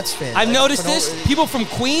not a Nets fan. I've noticed this. People from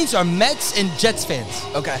Queens are Mets and Jets fans.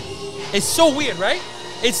 Okay. It's so weird, right?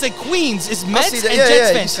 It's like Queens is Mets and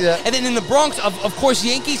Jets fans. And then in the Bronx, of course,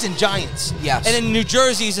 Yankees and Giants. Yes. And then New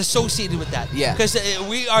Jersey is associated with that. Yeah. Because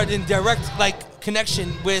we are in direct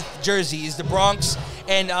connection with Jersey is the Bronx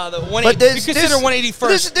and the 180. You consider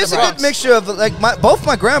 181st. There's a good mixture of both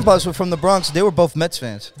my grandpas were from the Bronx. They were both Mets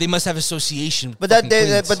fans. They must have association. But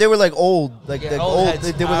they were like old, old.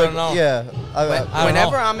 They were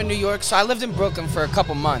Whenever I'm in New York, so I lived in Brooklyn for a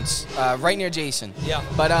couple months, right near Jason. Yeah.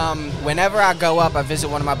 But whenever I go up, I visit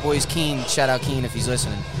one of my boys, Keen. Shout out Keen if he's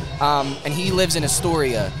listening. And he lives in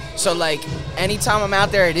Astoria. So anytime I'm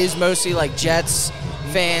out there, it is mostly Jets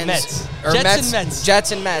fans.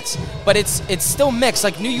 Jets and Mets. But it's still mixed.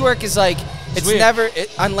 Like New York is it's never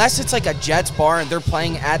unless it's a Jets bar and they're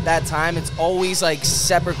playing at that time. It's always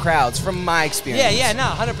separate crowds from my experience. Yeah, no,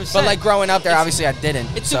 100%. But growing up there, obviously I didn't.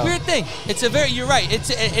 It's a weird thing. You're right.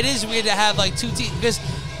 It is weird to have 2 teams because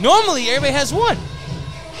normally everybody has one.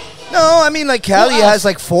 No, I mean Cali has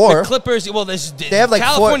 4. The Clippers. Well, they have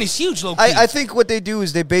California's 4. Huge. I think what they do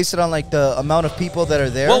is they base it on the amount of people that are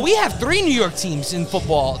there. Well, we have 3 New York teams in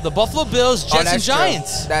football: the Buffalo Bills, Jets, and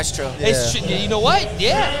Giants. That's true. Yeah. You know what?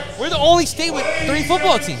 Yeah, we're the only state with 3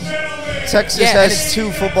 football teams. Texas has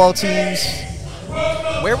 2 football teams.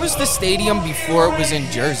 Where was the stadium before it was in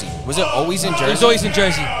Jersey? Was it always in Jersey? It was always in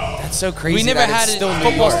Jersey. That's so crazy. We never that had it's a still New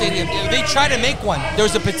football York. stadium. They tried to make one. There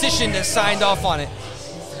was a petition that signed off on it.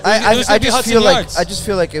 I just feel Yards.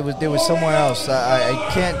 like it was somewhere else. I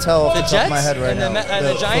can't tell off the top of my head right now.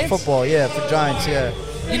 The Giants? For football, yeah, for Giants, yeah.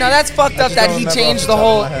 You know, that's fucked up just that don't he remember changed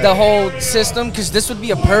off the top of my the whole system, because this would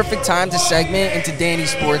be a perfect time to segment into Danny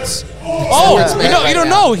Sports. Oh, Sports man you right don't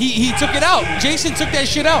now. know. He took it out. Jason took that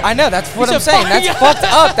shit out. I know, that's what He I'm said, saying. "Fuck That's yeah." fucked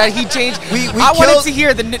up that he changed. I wanted to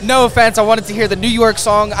hear no offense, I wanted to hear the New York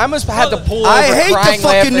song. I must have had to pull over I hate crying, the fucking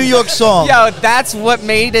laughing. New York song. Yo, that's what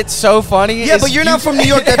made it so funny. Yeah, but you're not from New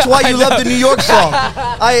York. That's why you love the New York song.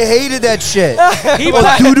 I hated that shit.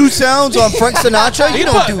 Doo-doo sounds on Frank Sinatra. You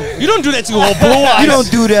don't do that to old Blue Eyes. You don't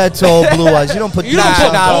do that to old Blue Eyes. You don't put You don't put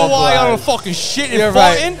doo-doo sounds on Blue Blue Eye on a Eyes. fucking shit and You're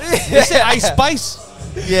right. farting. They said Ice Spice.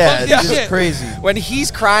 Yeah, Fuck that it's shit. crazy. When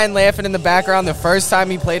he's crying, laughing in the background the first time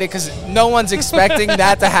he played it, because no one's expecting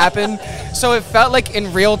that to happen. So it felt like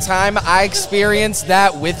in real time I experienced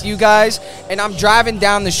that with you guys. And I'm driving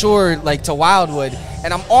down the shore like to Wildwood,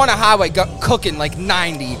 and I'm on a highway cooking like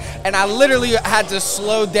 90, and I literally had to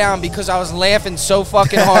slow down because I was laughing so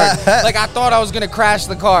fucking hard. Like I thought I was gonna crash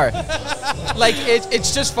the car. Like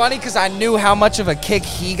it's just funny because I knew how much of a kick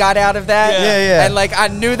he got out of that. Yeah. And like I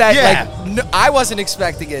knew that Yeah. I wasn't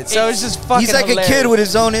expecting it. So it's just fucking He's like hilarious. a kid with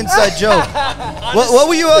his own inside joke. What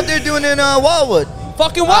were you out there doing in Wildwood?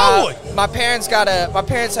 Fucking Wildwood. My parents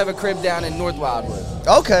have a crib down in North Wildwood,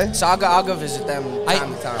 Okay. so I'll go visit them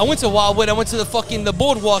time to time. I went to Wildwood. I went to the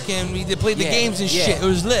boardwalk and we played the Yeah, games and yeah. shit. It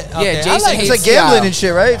was lit. out Yeah, there. Jason I like It's it. like gambling and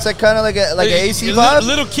shit, right? It's like kind of like an AC vibe.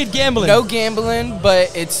 Little kid gambling. No gambling,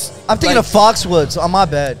 but it's. I'm thinking like, of Foxwoods. On my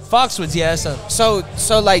bad. Foxwoods, yeah. So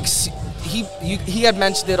like he had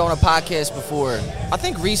mentioned it on a podcast before. I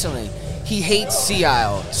think recently. He hates Sea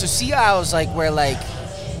Isle. So Sea Isle is like where like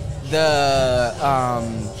the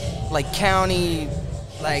like county,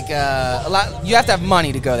 like a lot. You have to have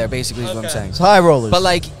money to go there. Basically, is what I'm saying. It's high rollers. But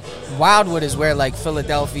like Wildwood is where like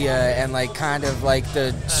Philadelphia and like kind of like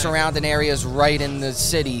the surrounding areas right in the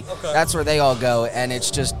city. Okay. That's where they all go, and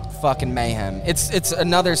it's just fucking mayhem. It's a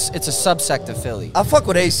subsect of Philly. I fuck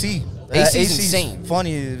with AC. AC 's AC's insane.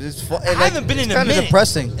 Funny. It's fun. I haven't been in a It's kind of minute.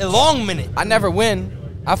 depressing. A long minute. I never win.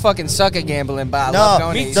 I fucking suck at gambling, but I love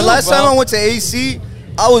going me to too. The AC. last bro. time I went to AC,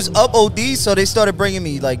 I was up OD, so they started bringing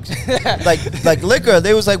me like liquor.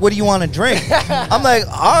 They was like, "What do you want to drink?" I'm like,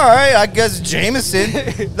 "All right, I guess Jameson."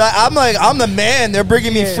 I'm like, "I'm the man." They're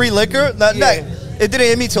bringing me free liquor. It didn't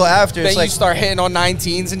hit me till after. Then It's you like start hitting on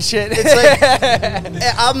 19s and shit. it's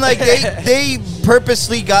like I'm like they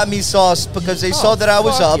purposely got me sauced because they saw that I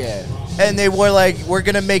was fuck up, yeah. and they were like, "We're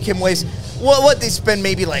gonna make him waste." What they spend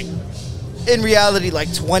maybe like. In reality, like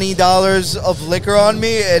 $20 of liquor on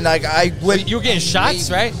me, and like I went, You were getting shots,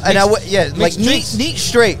 right? and I went, yeah, like drinks? neat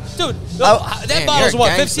straight. Dude, I- that Damn, bottle's you're a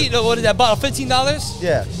what? gangster. 15? What is that bottle? $15?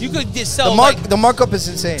 Yeah, You could just sell the markup is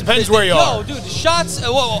insane. Depends where you are. No, dude, the shots.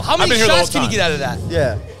 How many been here the shots whole can you time. get out of that?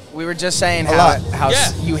 Yeah, We were just saying A lot. how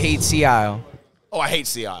Yeah. you hate Sea Isle. Oh, I hate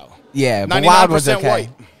Sea Isle. Yeah, but 99% Wildwood's okay. white.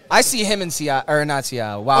 I see him in Sea Isle, or not Sea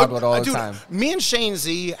Isle, Wildwood all the Dude, time. Me and Shane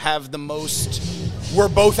Z have the most. We're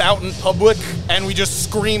both out in public and we just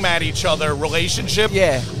scream at each other relationship.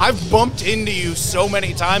 Yeah. I've bumped into you so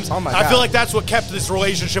many times. Oh my I God. feel like that's what kept this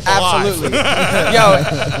relationship alive. Absolutely.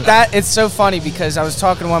 Yo, it's so funny because I was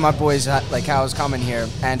talking to one of my boys, like how I was coming here,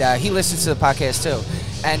 and he listens to the podcast too.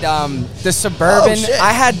 And the Suburban, Oh, shit.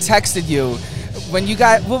 I had texted you when you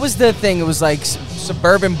got, what was the thing? It was like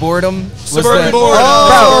Suburban Boredom. Suburban Boredom.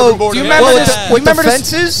 Oh, Bro, Boredom, do you yeah. remember What, this? with the- you with the remember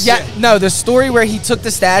this- fences? Yeah, no, the story where he took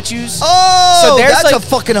the statues. Oh, So there's, that's like- a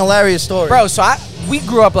fucking hilarious story, Bro, so we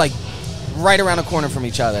grew up like right around the corner from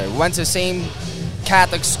each other. Went to the same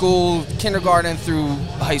Catholic school, kindergarten through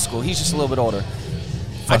high school. He's just a little bit older.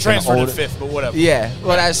 I transferred older. in 5th, but whatever. Yeah,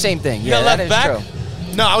 well, that's the same thing. Yeah, got that left is back? true.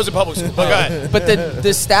 No, I was in public school. But go ahead. But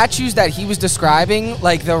the statues that he was describing,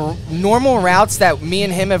 like the normal routes that me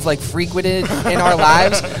and him have like frequented in our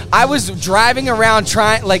lives, I was driving around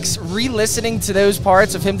trying, like re-listening to those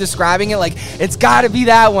parts of him describing it, like it's got to be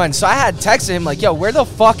that one. So I had texted him like, "Yo, where the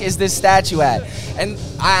fuck is this statue at?" And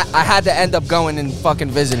I had to end up going and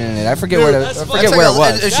fucking visiting it. I forget where that's I fun. forget That's where like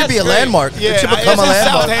it was. It should be a That's great. landmark. Yeah, it should it's become a in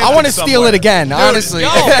landmark. Southampton I want to steal somewhere. it again, honestly.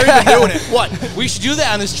 yo. We've been doing it. What? We should do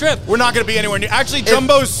that on this trip. We're not going to be anywhere near. Actually,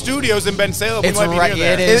 Jumbo's Studios in Ben Salem. We It's might be right- near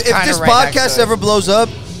yeah, there. it is. If kinda this right next podcast to it. ever blows up,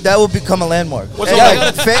 that will become a landmark. What's And,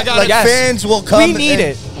 up? like, I got it. Yes. fans will come. We need and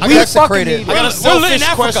it. We desecrate fucking it. need I got a We're lit in selfish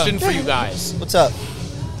Africa. question for you guys. What's up?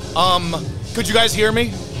 Could you guys hear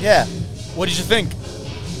me? Yeah. What did you think?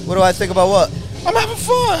 What do I think about what? I'm having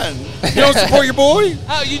fun. You don't support your boy?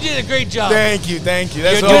 Oh, you did a great job. Thank you.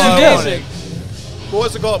 That's You're all doing I good. wanted.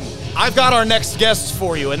 What's it called? I've got our next guests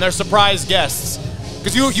for you, and they're surprise guests.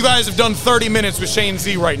 Because you guys have done 30 minutes with Shane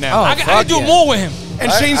Z right now. Oh, I can do more with him.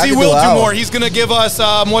 And Shane Z will do more. He's going to give us,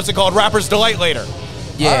 what's it called, Rapper's Delight later.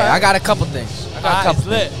 Yeah, I got a couple things. It's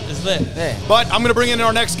lit. It's lit. Yeah. But I'm going to bring in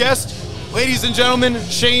our next guest. Ladies and gentlemen,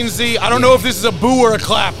 Shane Z. I don't know if this is a boo or a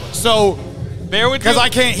clap, so bear with me. Because I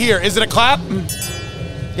can't hear. Is it a clap?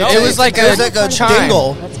 It was like a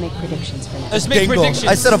dingle. Let's make predictions for next. Let's make predictions.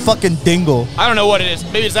 I said a fucking dingle. I don't know what it is.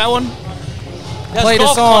 Maybe it's that one? Play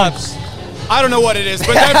the song. I don't know what it is,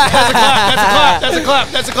 but that's a clap. That's a clap. That's a clap.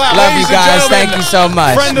 That's a clap. Love Ladies you guys. and gentlemen, Thank you so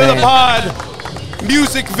much. Friend man. of the pod.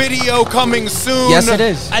 Music video coming soon. Yes, it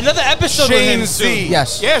is. Another episode Shane with him Z. soon.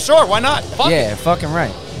 Yes. Yeah, sure. Why not? Yeah, fucking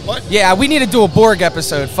right. What? Yeah, we need to do a Borg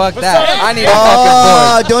episode. Fuck What's that. up? I need a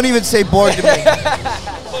fucking Borg. Don't even say Borg to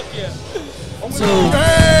me.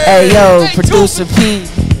 Hey yo, producer P,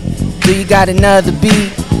 do you got another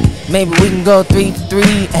beat? Maybe we can go 3 for 3.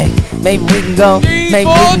 Hey, maybe we can go. Maybe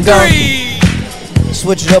we can go.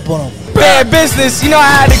 Switch it up on him. Bad business, you know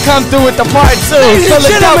I had to come through with the part 2.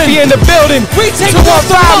 Philadelphia in the building. We take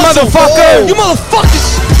 215, motherfucker. You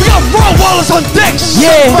motherfuckers. We got raw wallers on decks.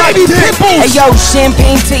 Yeah, baby pimples. Hey yo,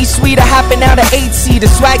 champagne taste sweeter, hopping out of 8-seater,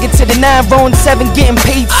 swagger to the 9, rolling 7, getting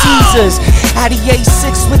paid Caesars. Out of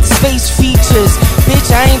 8-6 with the space features. Bitch,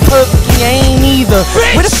 I ain't perfect, I ain't either.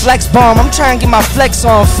 With a flex bomb, I'm trying to get my flex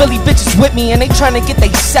on. Philly bitches with me and they trying to get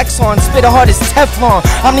they sex on. Spit the hardest Teflon,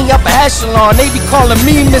 I'm the upper echelon. They be calling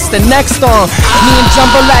me Mr. Next On. Me and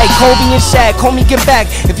Jumbo like Kobe and Shaq, call me get back.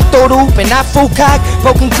 If you throw the hoop and not full cock,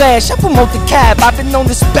 broken glass, I promote the cab. I've been on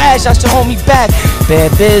this badge, I should hold me back.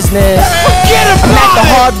 Bad business. Forget about I'm at the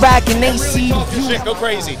it. hard rack and they see Shit, go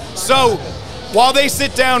crazy. So, while they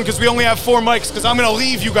sit down, because we only have 4 mics, because I'm going to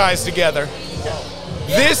leave you guys together.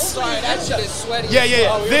 This,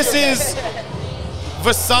 This is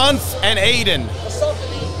Vasanth and Aiden.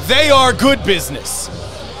 They are good business.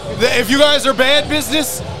 If you guys are bad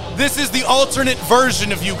business, this is the alternate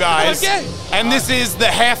version of you guys. Okay. And this is the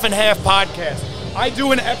Half and Half podcast. I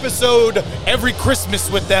do an episode every Christmas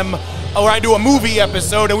with them, or I do a movie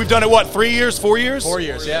episode, and we've done it, what, 3 years, 4 years? 4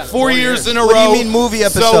 years, yeah. 4 years in a row. What do you mean movie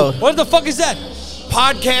episode? What the fuck is that?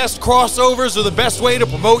 Podcast crossovers are the best way to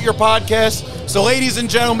promote your podcast. So, ladies and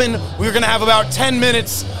gentlemen, we're going to have about 10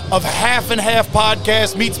 minutes of Half and Half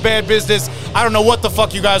podcast meets bad business. I don't know what the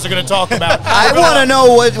fuck you guys are going to talk about. I want to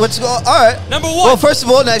know what's going on. All right. Number 1. Well, first of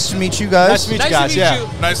all, nice to meet you guys. Nice to meet you guys, yeah.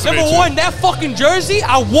 Nice to Number meet you. 1, that fucking jersey,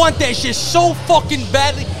 I want that shit so fucking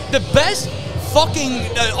badly. The best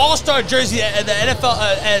fucking all-star jersey that the NFL,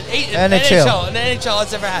 NHL. and the NHL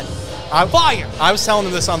has ever had. Fire. I was telling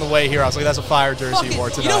them this on the way here. I was like, that's a fire jersey Fucking, you wore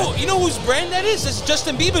tonight. you know whose brand that is? It's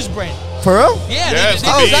Justin Bieber's brand. For real? Yeah, Yes, they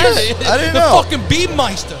the designed Bees. it. I didn't the know. fucking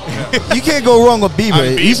Beemeister. You can't go wrong with Bieber.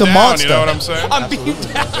 I'm beat He's a down, monster. You know what I'm saying? I'm beamed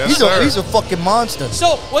down. Yes, He's a fucking monster.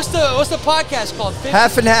 So what's the podcast called?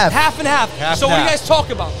 Half and half. Half and half. Half So and what do you half. guys talk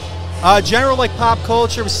about? General like pop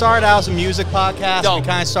culture. We started out as a music podcast. Dope. We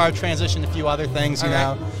kind of started transitioning a few other things, you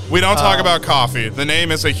All know. We don't talk about coffee. The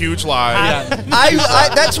name is a huge lie. Yeah. I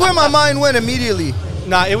that's where my mind went immediately.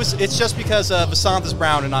 Nah, it's just because Vasanth is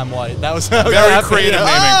brown and I'm white. That was Very creative naming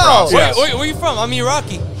Oh. process. Where you from? I'm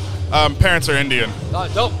Iraqi. Parents are Indian.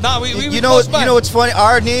 Dope. Nah, we You know what's funny?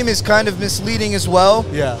 Our name is kind of misleading as well.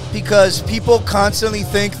 Yeah. Because people constantly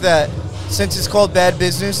think that since it's called Bad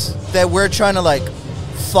Business, that we're trying to like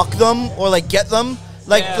fuck them or like get them.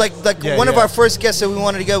 Like Yeah, one of yeah. our first guests that we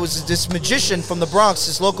wanted to get was this magician from the Bronx,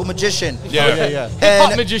 this local magician. Yeah. Yeah. Hip-hop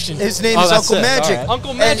And magician. His name Oh, is that's Uncle it. Magic. All right.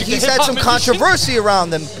 Uncle Magic, And he's the had hip-hop some magician? controversy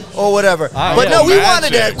around him or whatever. Ah, But yeah. no,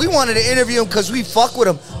 Magic. we wanted to interview him because we fuck with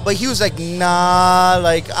him. But he was like, nah,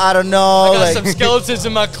 like I don't know. I got like, some skeletons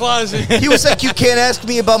in my closet. he was like, you can't ask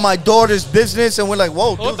me about my daughter's business, and we're like,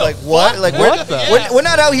 whoa, What dude, the like what? fuck? Like What the- we're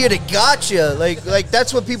not out here to gotcha. Like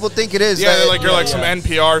that's what people think it is. Yeah, like you're like some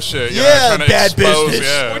NPR shit. You know, Yeah, trying to bad expose, business.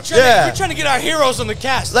 Yeah. We're trying to get our heroes on the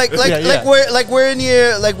cast. Like Yeah. we're in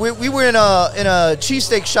here. Like we were in a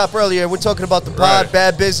cheesesteak shop earlier. We're talking about the pod, Right.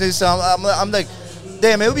 Bad Business. I'm like,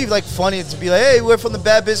 damn, it would be like funny to be like, hey, we're from the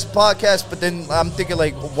Bad Business podcast. But then I'm thinking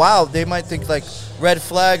like, wow, they might think like red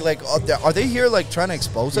flag. Like, are they here like trying to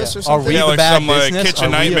expose us or Are something? we Yeah, the like bad some like business? kitchen Are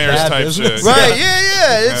we a nightmares bad type business? shit. Right,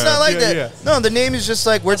 yeah. It's not like Yeah, that. yeah. No, the name is just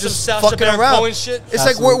like we're Some just Sacha fucking Baron around. Cohen shit? It's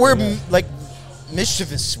like we're Absolutely, yeah. like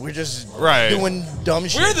mischievous. We're just Right. doing dumb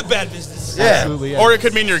shit. We're the bad business. yeah. Absolutely, yeah. Or it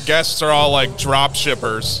could mean your guests are all like drop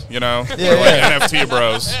shippers, you know? Yeah, Or, like yeah. NFT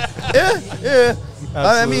bros. Yeah.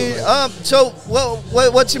 I mean, so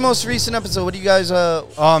what's your most recent episode? What do you guys?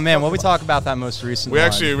 Oh man, what we talk about that most recent? We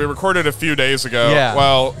one? recorded a few days ago. Yeah.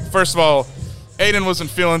 Well, first of all, Aiden wasn't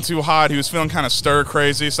feeling too hot. He was feeling kind of stir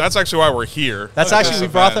crazy. So that's actually why we're here. That's actually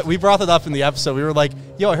we brought that up in the episode. We were like,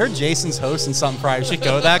 "Yo, I heard Jason's hosting something Friday. We should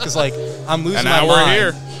go to that because like I'm losing my mind." And now we're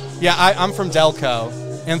here. Yeah, I'm from Delco,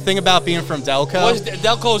 and the thing about being from Delco.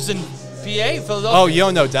 Delco's in PA, Philadelphia. Oh, you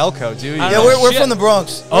don't know Delco, do you? Yeah, we're from the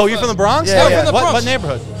Bronx. Oh, you're from the Bronx? Yeah, from the Bronx. What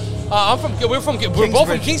neighborhood? We're both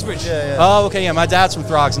from Kingsbridge. Yeah. Oh, okay, yeah. My dad's from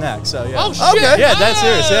Throgs Neck, so yeah. Oh shit! Okay. Yeah, that's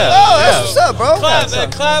serious. Yeah. Oh, that's what's up, bro.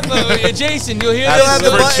 Clap, Jason. You'll hear We don't have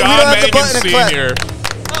this. the For button. We John don't have the Megan button to clap. Sr.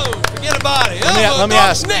 Oh, forget about it. Let me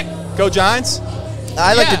ask. Nick. Go Giants.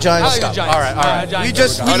 I like the I Giants. like the Giants. All right. Giants. We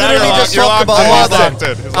just we Oh, now literally you're just locked- talked you're about locked all in. that.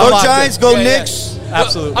 Locked in. Go locked Giants, in. go Yeah, yeah. Knicks.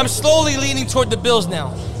 Absolutely. I'm slowly leaning toward the Bills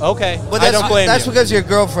now. Okay. But I don't blame that's you. because of your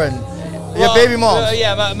girlfriend, your Well, baby mom.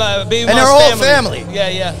 Yeah, my baby And mom's they're all family.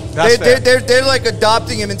 Yeah. That's fair. They're like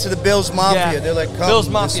adopting him into the Bills Mafia. Yeah. They're like, come, Bills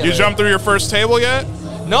Mafia. You jumped through your first table yet?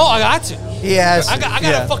 No, I got to. He has. I got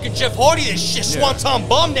Yeah. a fucking Jeff Hardy and shit. Swanton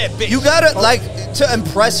bomb that bitch. You gotta like to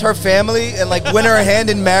impress her family and like win her hand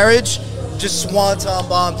in marriage. Just swanton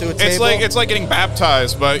bomb through a table. It's like getting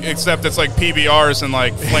baptized, but except it's like PBRs and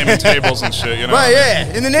like flaming tables and shit. You know? right,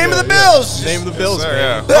 yeah. In the name of the Bills. Name of the Bills, Sir,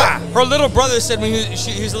 man. yeah. Her little brother said when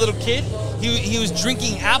he was a little kid, he was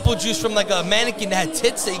drinking apple juice from like a mannequin that had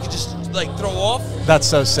tits that you could just like throw off. That's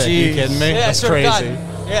so sick. You Jeez. kidding me? Yeah, That's swear to crazy. God.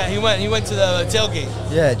 Yeah, he went to the tailgate.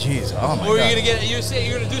 Yeah, jeez. Oh my What were god. you gonna get?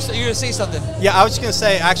 You're gonna say something. Yeah, I was just gonna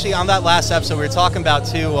say, actually, on that last episode, we were talking about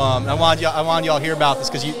too. I wanted y'all to hear about this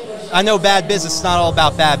because I know bad business is not all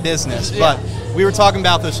about bad business, Yeah. but we were talking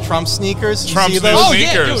about those Trump sneakers. You Trump see sneakers. those? Oh yeah,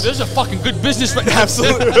 Sneakers. dude, there's a fucking good business right now.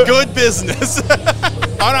 Absolutely good business.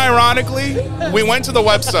 Unironically, we went to the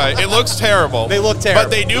website. It looks terrible. They look terrible.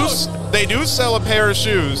 But they do sell a pair of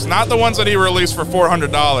shoes, not the ones that he released for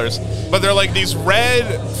 $400, but they're like these red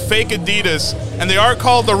fake Adidas, and they are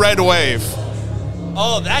called the Red Wave.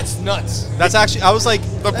 Oh, that's nuts. That's actually, I was like,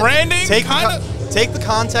 The branding take kind take the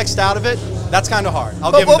context out of it. That's kind of hard.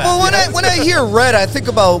 I'll But, give him but, but that. when I hear red, I think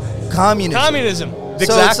about communism. Communism. So it's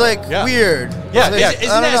Exactly. like Yeah. weird. Yeah, It's like, yeah. I Isn't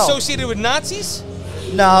don't that know. associated with Nazis?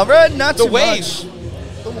 No, red, not The too wave. much.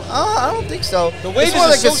 I don't think so. The wave it's more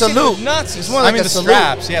is like a associated salute. with Nazis. It's more I like mean, a the salute.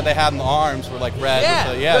 straps, yeah, they had in the arms were like red.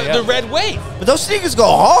 Yeah, the red wave. But those sneakers go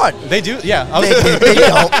hard. They do, yeah. They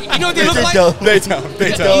don't. You know what they look like? don't. They don't.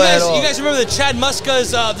 They You don't. at all. guys remember the Chad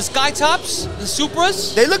Muska's the Sky Tops, the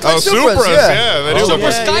Supras? They look like Oh, Supras, Supras, yeah. they do Super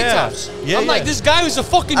look Sky yeah. Tops. Yeah, I'm like, yeah. this guy was a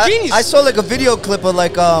fucking genius. I saw like a video clip of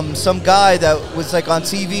like some guy that was like on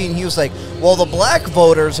TV and he was like, well, the black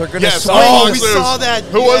voters are gonna Yes, swing. oh, we it was- saw that,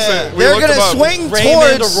 Who was yeah. it? We They're looked gonna him up. swing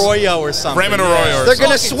Raymond towards. Arroyo or something. Raymond Arroyo. They're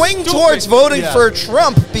gonna Fucking swing stupid. towards voting Yeah. for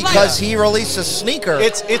Trump because he released a sneaker.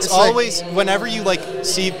 It's like- always whenever you like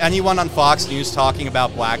see anyone on Fox News talking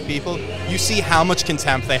about black people, you see how much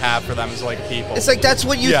contempt they have for them as like people. It's like that's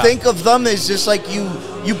what you Yeah. think of them is just like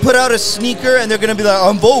you put out a sneaker and they're gonna be like,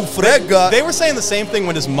 I'm voting for that guy. They were saying the same thing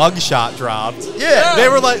when his mugshot dropped. yeah. They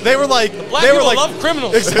were like Black they were people like love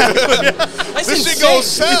criminals. Exactly. That's This shit insane. goes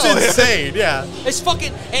sell. It's insane. Yeah. It's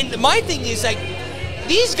fucking. And my thing is like,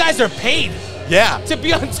 these guys are paid Yeah. to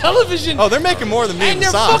be on television. Oh, they're making more than me in and the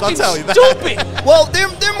they're songs. I'll fucking tell you that. stupid. Well, they're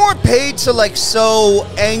more paid to like sow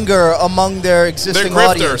anger among their They're existing grifters.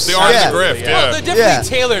 audience. They are yeah. the grift, Oh, yeah. they're definitely Yeah.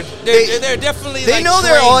 tailored. They- They're definitely. They like, know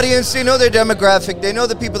their trained. audience. They know their demographic. They know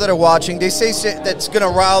the people that are watching. They say shit that's gonna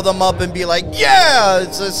rile them up and be like, yeah.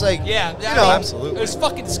 It's just like, Yeah, you I know. mean, absolutely. It's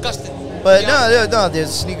fucking disgusting. But Yeah. no, their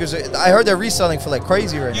sneakers. I heard they're reselling for like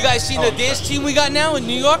crazy right You now. guys seen the dance team we got now in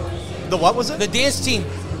New York? The what was it? The dance team.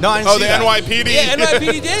 No, I didn't Oh, see the that. NYPD? Yeah,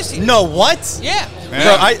 NYPD dance team. No, what? Yeah. Yeah.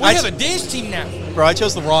 Bro, I We have a dance team now. Bro, I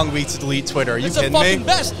chose the wrong week to delete Twitter. Are you It's the kidding fucking me?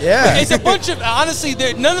 best. Yeah. It's a bunch of honestly,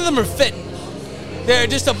 none of them are fit. They're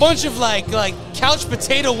just a bunch of like couch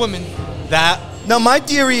potato women. That No, my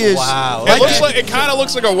theory is. Wow. It kind of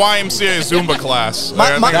looks like a YMCA Zumba class.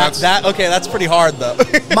 Like, I think that's- okay, that's pretty hard though.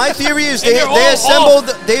 My theory is And they, they're all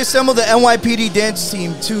they assembled the NYPD dance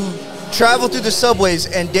team to travel through the subways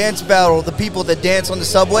and dance battle the people that dance on the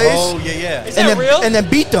subways. Oh yeah, yeah. Is and that then, real? And then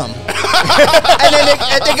beat them. and then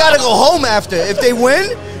they gotta go home after. If they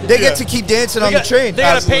win, they get to keep dancing on the train. They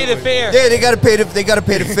gotta pay the fare. Yeah, they gotta pay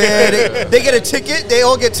the fare. They get a ticket. They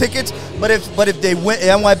all get tickets. But if they win,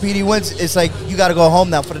 NYPD wins, it's like you gotta go home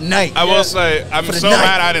now for the night. I will say, I'm For the so night.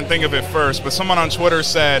 mad I didn't think of it first, but someone on Twitter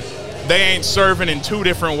said they ain't serving in two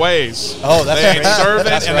different ways. Oh, that's They ain't right. serving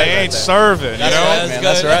That's and right they right ain't there. serving, That's you know? right, man.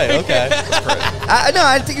 That's right. Okay.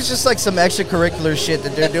 I think it's just like some extracurricular shit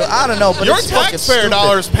that they're doing. I don't know, but Your it's fucking taxpayer stupid.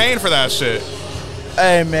 dollars paying for that shit.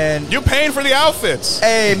 Hey, man. You paying for the outfits.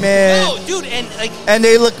 Hey, man. No, dude, and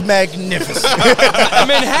they look magnificent.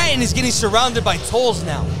 Manhattan is getting surrounded by tolls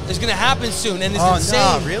now. It's gonna happen soon, and it's insane.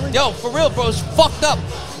 No, really? Yo, for real, bro, it's fucked up.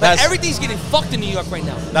 Like, everything's getting fucked in New York right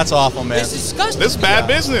now. That's awful, man. It's disgusting. This is bad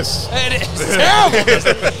business. It's terrible.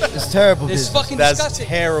 It's terrible It's business. fucking That's disgusting.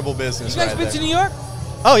 terrible business. You guys right been there. to New York?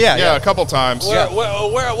 Oh yeah, Yeah, a couple times. Where,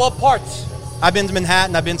 what parts? I've been to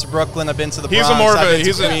Manhattan. I've been to Brooklyn. I've been to the Bronx. He's a more of I've a- been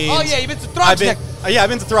he's to a- Queens. Oh yeah, you've been to I've Throgs been, Neck. yeah, I've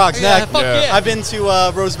been to Throgs Yeah, Neck. fuck yeah. I've been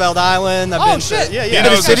to Roosevelt Island. I've Oh, been shit. to yeah. He I've knows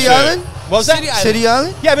been his City shit. Island? What was that? City Island. City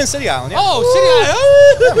Island? Yeah, I've been to City Island. Yeah.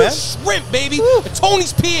 Oh, City Island. man. Shrimp, baby.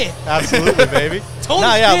 Tony's Pier. Absolutely, baby. Tony's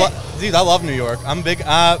Nah, yeah, Pier. dude, I love New York. I'm a big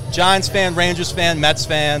Giants fan, Rangers fan, Mets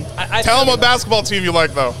fan. Tell him what basketball team you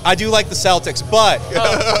like, though. I do like the Celtics, but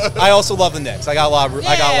I also love the Knicks. I got a lot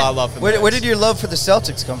of love for the Knicks. Where did your love for the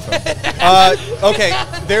Celtics come from? Okay,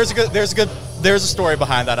 there's a story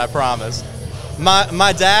behind that. I promise.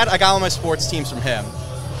 My dad, I got all my sports teams from him.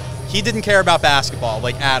 He didn't care about basketball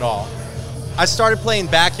like at all. I started playing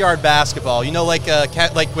backyard basketball. You know, like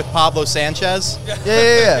with Pablo Sanchez.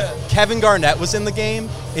 Yeah. Kevin Garnett was in the game,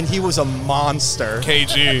 and he was a monster.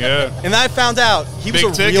 KG, yeah. And I found out he was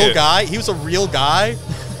Big a ticket. real guy. He was a real guy.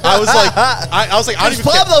 I was like, I don't Because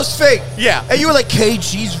even care. Pablo's fake. Yeah. And you were like,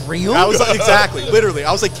 KG's real? I was like, exactly, literally.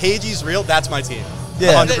 I was like, KG's real. That's my team.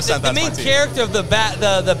 Yeah. 100%. The That's my main team. character of the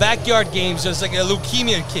backyard games was like a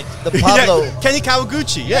leukemia kid. The Pablo. Yeah, Kenny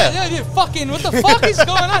Kawaguchi. Yeah. Dude, fucking, what the fuck is going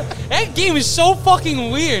on? That game is so fucking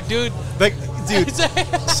weird, dude. Like, dude,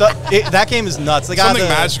 that game is nuts. Like, Something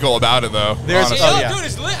magical about it, though. There's- honestly. oh, yeah. Dude,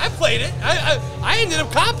 it's lit. I played it. I ended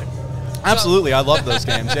up copping. Absolutely, I love those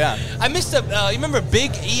games. Yeah. I missed you remember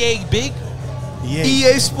Big EA Big?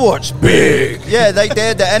 EA Sports. Big. Yeah, like they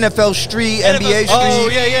had the NFL Street, NBA Street. Oh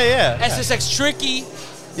yeah. SSX Tricky.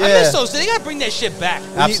 Yeah. I miss those. They gotta bring that shit back.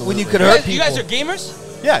 When you could You hurt guys, people. you guys are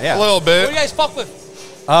gamers? Yeah. A little What do you bit. guys fuck with?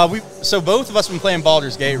 So both of us been playing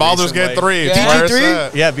Baldur's Gate. Baldur's recently. Gate 3. Yeah. It's where it's BG3?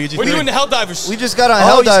 at. Yeah, BG3. We're doing the Helldivers. We just got on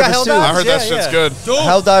Oh, you just got Helldivers, too. Helldivers? I heard that Yeah, shit's yeah. good. Dude,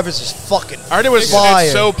 Helldivers is fucking I heard it was fire.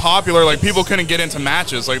 it's so popular, like people couldn't get into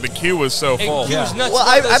matches. Like the queue was so full. It was nuts. Well,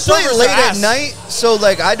 The I play servers it late are at ass. night, so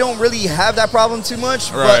like I don't really have that problem too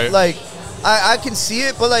much. Right. But like I can see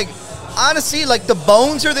it, but like honestly, like the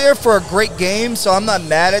bones are there for a great game, so I'm not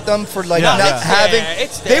mad at them for like Yeah. not It's having. there,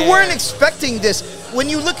 it's They there. weren't expecting this. When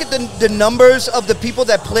you look at the numbers of the people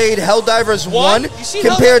that played Helldivers One? 1 You seen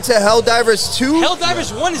compared to Helldivers 2,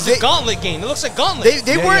 Helldivers 1 is a gauntlet game. It looks like Gauntlet.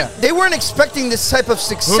 they weren't expecting this type of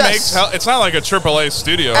success. Who makes hell? It's not like a AAA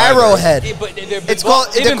studio. either. Arrowhead. But they've It's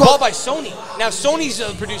called- they've they're been bought called- by Sony. Now Sony's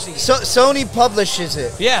producing it. So Sony publishes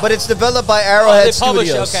it. Yeah. But it's developed by Oh, Arrowhead they publish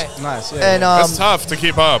it, Studios. okay. Nice. Yeah. And That's tough to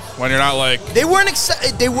keep up when you're not like. They weren't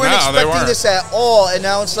expecting weren't. this at all, and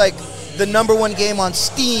now it's like the #1 game on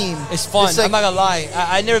Steam. It's fun. It's like- I'm not gonna lie.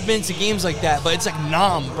 I never been to games like that, but it's like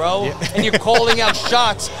nom, bro. And you're calling out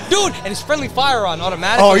shots, dude. And it's friendly fire on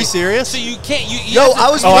automatically. Oh, are you serious? So you can't. You Yo, have to- I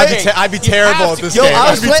was Oh, playing- I'd be You terrible have at to this kill- game. Yo, I'd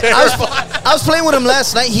I was playing with him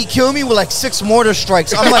last night. He killed me with like 6 mortar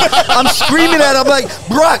strikes. I'm like, I'm screaming at him. I'm like,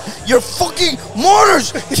 Brock, your fucking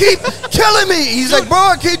mortars keep killing me. He's like, bro,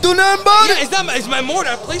 I can't do nothing about Yeah, it. it's my mortar.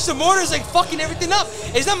 I place the mortar. It's like fucking everything up.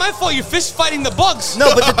 It's not my fault. You're fist fighting the bugs.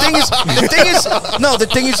 No, but the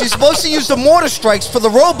thing is, you're supposed to use the mortar strikes for the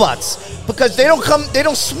robots because they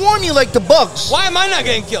don't swarm you like the bugs. Why am I not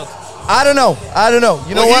getting killed? I don't know.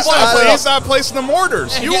 You know Well, what? I don't know. he's not placing the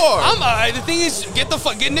mortars. You are. The thing is, get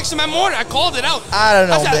next to my mortar. I called it out. I don't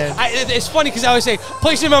know, said- man. It's funny because I always say,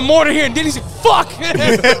 place in my mortar here, and Danny's like, fuck.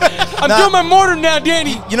 I'm Nah. doing my mortar now,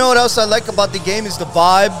 Danny. You know what else I like about the game is the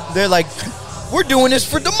vibe. They're like, we're doing this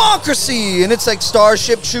for democracy, and it's like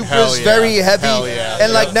Starship Troopers, Hell yeah. very heavy. Hell yeah.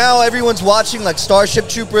 And like Yeah. now everyone's watching like Starship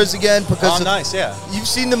Troopers again because Oh, nice. Yeah. you've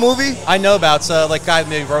seen the movie. I know about like guy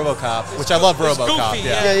made RoboCop, which I love It's RoboCop. goofy,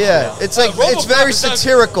 Yeah. Yeah. It's like it's RoboCop very is not-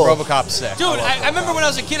 satirical. RoboCop's sick. Dude, I remember when I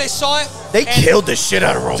was a kid, I saw it. They and- killed the shit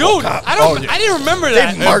out of RoboCop. Dude, I didn't remember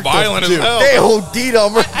that. They're violent as hell. They OD'd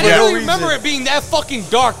on I for didn't no really remember reason. it being that fucking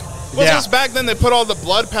dark. Well, Yeah. just back then they put all the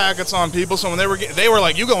blood packets on people, so when they were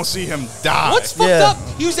like, "You gonna see him die." What's fucked Yeah. up?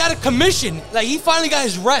 He was out of commission. Like, he finally got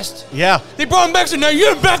his rest. Yeah. They brought him back, so now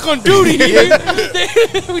you're back on duty.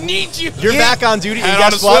 We need you. You're back on duty, and Hat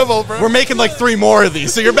on guess a what? swivel, bro. We're making like 3 more of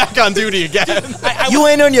these, so you're back on duty again. You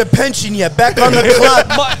ain't on your pension yet. Back on the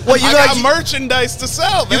clock. What you I got? got merchandise to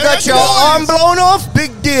sell. You man. got your arm blown off?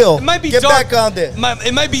 Big deal. It might be Get dark. back on there.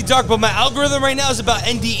 It might be dark, but my algorithm right now is about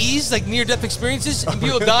NDEs, like near-death experiences, and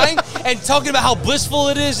people dying. and talking about how blissful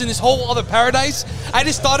it is in this whole other paradise. I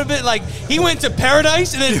just thought of it like he went to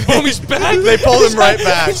paradise and then boom, he's back. They pulled him right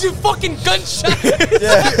back. He's a fucking gunshot.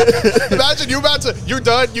 Imagine you're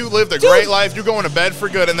done, you lived a great life, you going to bed for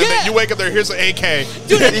good, and then you wake up there, here's an AK.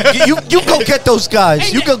 Dude, you go get those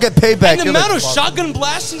guys. You go get payback. And the amount of shotgun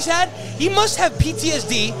blasts he's had, he must have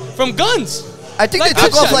PTSD from guns. I think they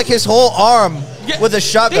took off like his whole arm with a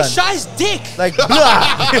shotgun. They shot his dick. Like,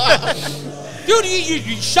 blah. Dude,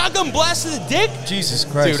 you shotgun blasted the dick? Jesus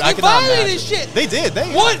Christ. Dude, I They cannot violated imagine. his shit. They did.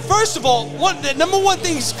 First of all, the number one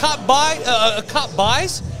thing a cop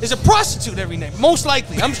buys is a prostitute every night. Most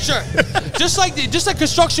likely, I'm sure. just like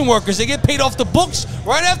construction workers, they get paid off the books.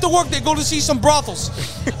 Right after work, they go to see some brothels.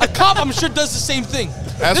 A cop, I'm sure, does the same thing.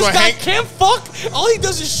 That's this what guy Hank- can't fuck. All he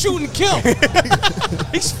does is shoot and kill.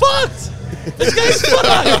 He's fucked. This guy's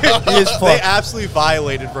fucked. He is They fucked. absolutely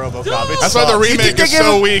violated RoboCop. That's why the remake is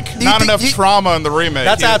so weak. Not enough you- trauma in the remake.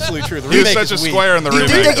 That's absolutely true. The He was remake such a is weak. square in the Do you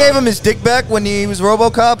remake. think they gave him his dick back when he was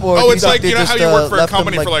RoboCop? Or Oh, it's like, they you know how just, you work for a left him,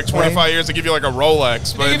 company for like 25 plain? years, they give you like a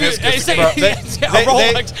Rolex, but in his case, They They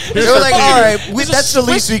They were like, all right, There's a that's the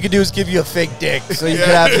least Swiss- we could do is give you a fake dick, so you Yeah.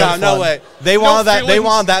 could have No, some no fun. way. They wanted that. They feelings.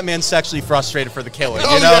 wanted that man sexually frustrated for the killing.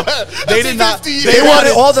 Oh, You know, yeah. they That's did not. 50 They years.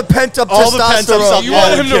 wanted all the pent-up all the pent-up testosterone. stuff. You Yeah,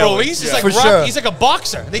 want him to kill. release? He's like For Rocky. sure. He's like a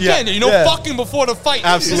boxer. They Yeah. can't. Yeah. Fucking before the fight.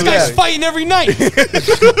 Absolutely. This guy's Yeah. fighting every night.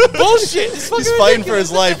 Bullshit. It's fucking He's fighting for ridiculous.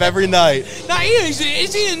 his life every night. Nah, is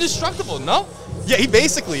he indestructible? No. Yeah, he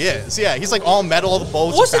basically is. Yeah, he's like all metal. The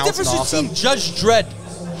bolts What's are the bouncing difference off him. between Judge Dredd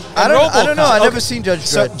I and don't know. RoboCop? I never seen Judge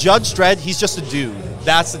So Dredd. Judge Dredd, he's just a dude.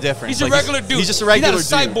 That's the difference. He's a regular dude. He's just a regular He's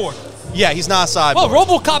not a dude. cyborg. Yeah, he's not a cyborg. Well,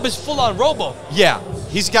 RoboCop is full on Robo. Yeah,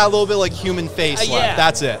 he's got a little bit like human face left. yeah.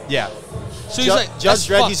 That's it. Yeah. So he's like Judge that's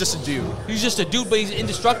Dredd, fucked. he's just a dude. He's just a dude, but he's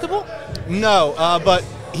indestructible. No, but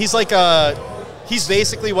he's like he's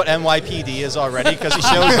basically what NYPD is already because he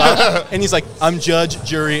shows up and he's like, I'm judge,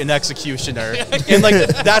 jury, and executioner, and like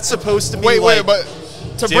that's supposed to be Wait, but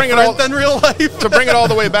to bring it all than real life. to bring it all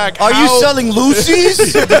the way back, Are you how- selling Lucy's?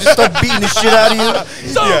 They just start beating the shit out of you.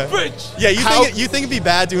 Son Yeah. of a bitch. Yeah, you How- think it'd be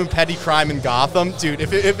bad doing petty crime in Gotham, dude?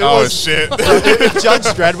 If it Oh was shit! if Judge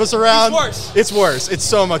Dredd was around, It's worse. It's worse. It's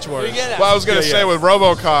so much worse. You get it? Well, I was gonna Yeah, say yeah. with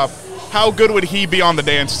RoboCop, how good would he be on the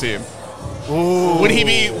dance team? Ooh. Would he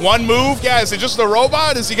be one move? Yeah, is it just the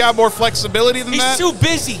robot? Has he got more flexibility than He's that? too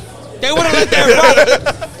busy. They wouldn't let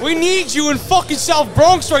that run. We need you in fucking South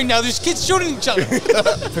Bronx right now. There's kids shooting each other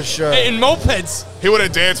For sure. in mopeds. He would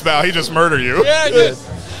have danced about. He just murder you. Yeah, dude.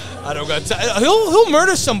 I don't got time. He'll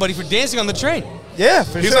murder somebody for dancing on the train. Yeah,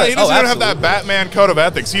 for He sure. doesn't even have absolutely. that Batman code of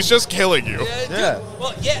ethics. He's just killing you. Dude. Yeah.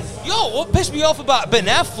 Well, yeah. Yo, what pissed me off about Ben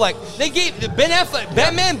Affleck? They gave Ben Affleck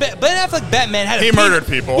Batman had a He murdered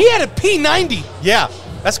people. He had a P90. Yeah,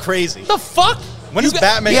 that's crazy. The fuck? When You is got-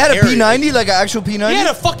 Batman? He had a carried? P90, like an actual P90? He had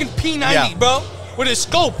a fucking P90, Yeah. bro, with his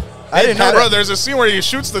scope. I didn't know Bro, that. there's a scene where he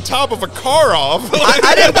shoots the top of a car off.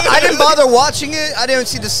 I didn't bother watching it. I didn't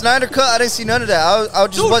see the Snyder cut. I didn't see none of that. I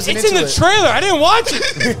just Dude, wasn't it's in into the it. trailer. I didn't watch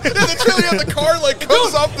it. the trailer of the car like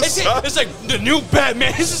comes Dude, off the side. it's like the new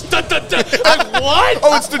Batman. This is dun, dun, dun. Like what?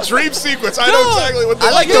 Oh, it's the dream sequence. I know Dude. exactly what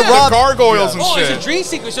I like the the Rob- gargoyles and Oh, shit. it's a dream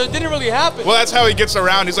sequence, so it didn't really happen. Well, that's how he gets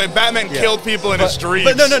around. He's like, Batman killed people in his dreams.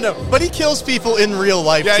 But no. But he kills people in real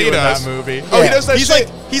life Yeah, too he in does. that movie. Oh, he does that He's shit.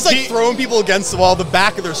 like throwing people against the wall. The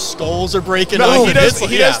back of their skulls are breaking. No, Like, he does. it's-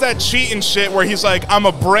 He does that cheating shit where he's like, "I'm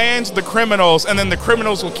a brand the criminals, and then the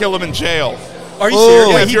criminals will kill him in jail." Are you Oh, serious?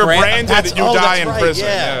 Yeah, Wait, if he you're brand- branded, you oh, die that's in right, prison.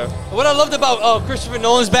 yeah. What I loved about Christopher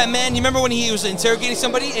Nolan's Batman, you remember when he was interrogating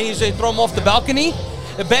somebody and he was going to throw him off the balcony?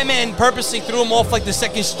 The Batman purposely threw him off like the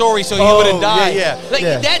second story so he Oh, wouldn't die. yeah. Like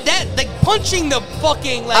Yeah. that, like punching the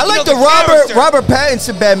fucking. Like, I you like know, the character. Robert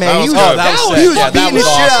Pattinson Batman. That He was was, good. that was That sick. he was Yeah, that beating was the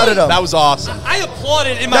shit awesome. out of them. That was awesome. I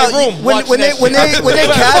applauded in my No, room. when watching that shit. they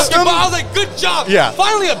cast him, I was like, good job. Yeah.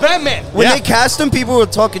 Finally a Batman. when Yeah. they cast him, people were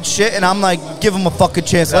talking shit, and I'm like, give him a fucking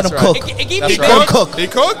chance. Let That's him right. cook. It gave That's me Let him right. cook. He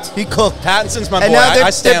cooked. He cooked. Pattinson's my And boy. now I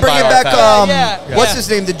they're stand bringing by back, Pat. what's Yeah. his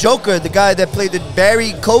name? The Joker, the guy that played the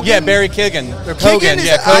Barry Kogan. Yeah, Barry Keoghan. Or Kogan Keoghan, is-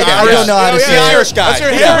 yeah, I Kogan. don't know how to The say it. Irish guy. That's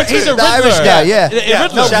your Yeah. He's a the Irish Riddler. guy, yeah. Yeah.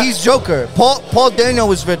 No, Riddler. he's Joker. Paul Dano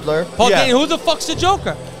was Riddler. Paul Yeah. Dano, who the fuck's the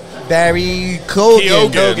Joker? Barry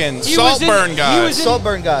Kogan. Kogan. He was in- Saltburn guy. he was in-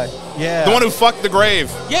 Saltburn guy. Yeah. The one who fucked the grave.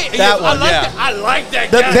 Yeah, That I one, like yeah. that. I like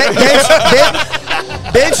that The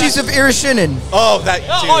guy. Banshees of Inisherin. Oh, that.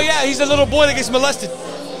 Oh dude. yeah, he's a little boy that gets molested.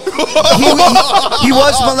 He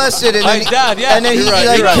was molested, and His dad, yeah. and then he You're right,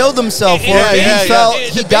 like you're right. killed himself, or Yeah, he fell, he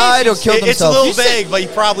The died or Banshees- killed It's a himself. little You said- vague, but he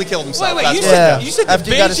probably killed himself. Wait, That's you what- said Yeah. you said the After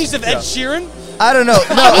you gotta- Banshees of Ed Sheeran? I don't know.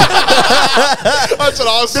 No. That's an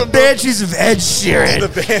awesome. The Banshees of Ed Sheeran.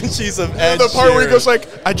 The Banshees of Ed The part where he Sheeran. goes like,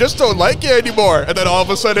 I just don't like you anymore. And then all of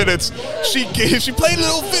a sudden it's, she played a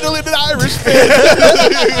little fiddle in an Irish band.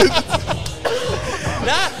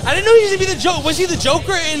 Nah, I didn't know he was going to be the Joker. Was he the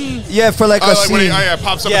Joker in... Yeah, for like a Like scene. when he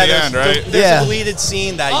pops up at the end, right? There's a deleted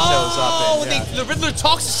scene that he shows up in. Oh, the Riddler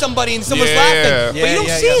talks to somebody and someone's Yeah. laughing. But you don't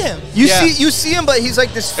Yeah, see yeah. him. You see him, but he's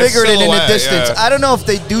like disfigured and in the silhouette, distance. yeah. I don't know if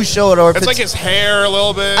they do show it or if It's like his hair a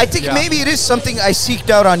little bit. I think maybe it is something I seeked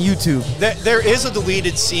out on YouTube. There is a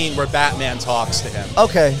deleted scene where Batman talks to him.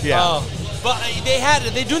 Okay. Yeah. Oh. But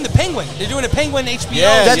they're doing the Penguin. They're doing a Penguin HBO.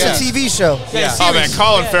 Yeah, That's yeah. a TV show. Yeah, Oh man, series.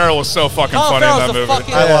 Colin Yeah. Farrell was so fucking Colin funny Farrell's in that the movie.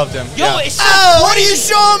 fucking... I loved him. Yo, Yeah. it's so What are you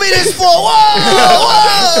showing me this for?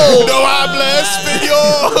 Whoa! No habla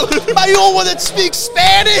español. Are you one that speaks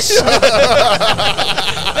Spanish?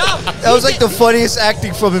 That was like the funniest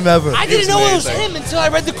acting from him ever. I didn't know it was him until I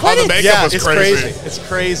read the Oh, the credits. makeup was it's crazy. crazy. It's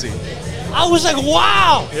crazy. I was like,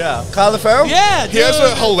 wow. Yeah. Colin Farrell? Yeah, dude. He has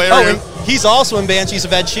a Oh, hilarious. and he's also in Banshees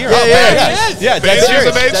of Ed Sheeran. Yeah, yeah, yeah. Dead Banshees serious.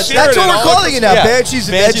 of Ed That's- Sheeran. That's what and we're all calling it now. Yeah. Banshees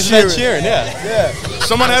of Ed Banshees of Ed Sheeran. Sheeran, yeah.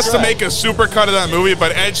 Someone has to make a super cut of that movie,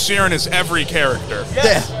 but Ed Sheeran is every character.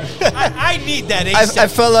 Yes. I need that ASAP. I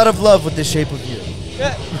fell out of love with The Shape of You.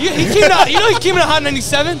 Yeah. He came out. You know he came out Hot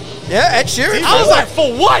 97. Yeah, Ed Sheeran. I was like,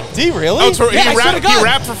 for what? Did he really? Oh, so Yeah, I swear to he God.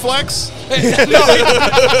 rapped for Flex? No,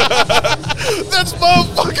 That's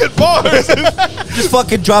motherfucking bars. Just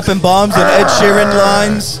fucking dropping bombs and Ed Sheeran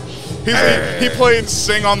lines. He played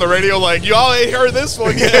Sing on the radio like, y'all ain't heard this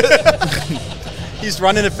one yet. He's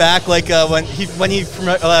running it back like when he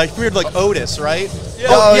premiered like Otis, right?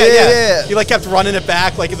 Oh, yeah. He like kept running it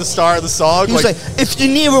back like at the start of the song. He was like, if you're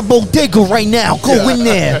near a bodega right now, go in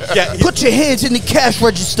there. Yeah. Put your hands in the cash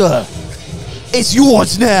register. It's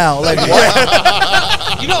yours now. Like,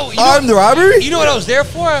 what? you know Armed robbery? You know what I was there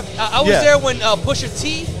for? I was Yeah. there when Pusha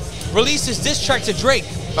T released his diss track to Drake.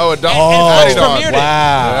 Oh, a dog. And Flex Dog. premiered it.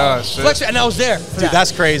 wow. Yeah, shit. Flex, and I was there. Dude,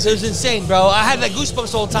 that's crazy. It was insane, bro. I had like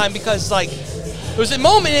goosebumps the whole time because like it was a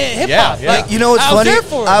moment in hip hop. Yeah, yeah. Like, You know what's I was funny? there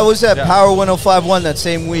for it. I was at Power 105.1 that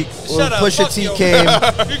same week when Shut up, Pusha fuck T you.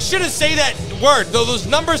 came. You shouldn't say that word. Though those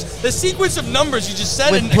numbers, the sequence of numbers you just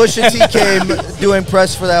said. When and Pusha T came doing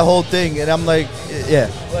press for that whole thing, and I'm like, yeah,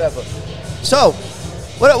 whatever. So,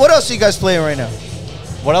 what else are you guys playing right now?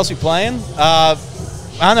 What else we playing?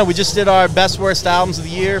 I don't know. We just did our best worst albums of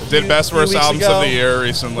the year. Did best worst albums of the year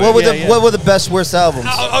recently. What were Yeah. what were the best worst albums?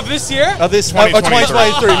 of this year. Of this 2023.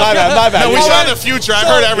 2023. My bad. No, we Yeah. shot in the future. I've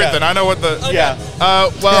heard everything. I know what the. Yeah.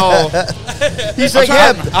 Well, He's like,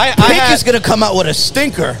 trying- yeah, I Pink had- is gonna come out with a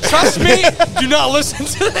stinker. Trust me. Do not listen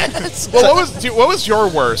to this. well, what was your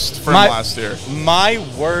worst from My- last year? My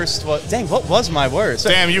worst. What was my worst?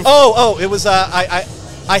 Damn, you- Oh, it was.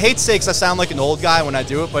 I hate to say because I sound like an old guy when I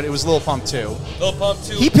do it, but it was Lil Pump 2. Lil Pump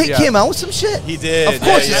 2. He came out with some shit. He did. Of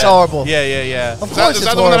course, yeah, it's yeah. horrible. Yeah. Of Is course, that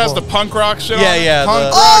it's the one that has horrible. the punk rock shit Yeah, on it? yeah, Punk the-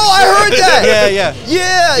 rock Oh, I shit? heard that. Yeah.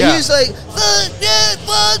 Yeah, Yeah. he's like, fuck that,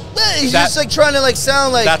 fuck that. He's That- just like trying to like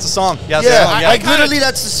sound like. That's a song. Yeah, yeah, that's a song. like kinda- literally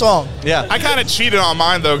that's the song. Yeah. I kind of cheated on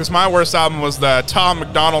mine though, because my worst album was the Tom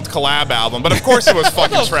McDonald collab album. But of course, it was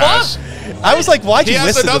fucking the trash. I was like, why'd He you has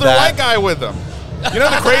listen to another that? white guy with him. You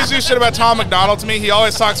know the craziest shit about Tom McDonald to me? He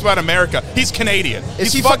always talks about America. He's Canadian. Is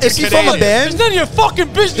He's he fucking is he from Canadian. a band? It's none of your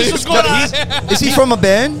fucking business what's going on. Is he from a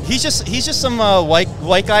band? He's just some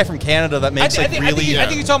white guy from Canada that makes I like think really. you're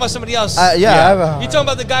talking about somebody else. Yeah. You're talking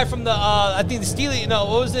about the guy from the, I think the Steely, no,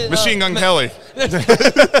 what was it? Machine Gun Kelly.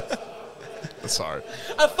 Sorry.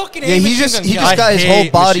 I fucking Yeah, hate he Machine just Gun he Kelly. just got his whole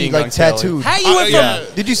hate body Machine like Gun Kelly. tattooed. How you went from, yeah.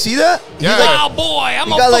 Did you see that? Yeah. wow, boy, I'm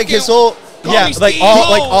He a got like fucking, his whole. call Yeah, me like Steve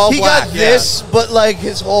all Rose. He black, got this, but like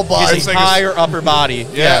his whole body. his It's like his- entire upper body.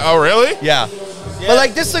 Yeah. Oh, really? Yeah. But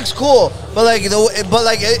like this looks cool. But like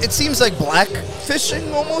it seems like black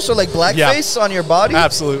fishing almost, or like blackface on your body.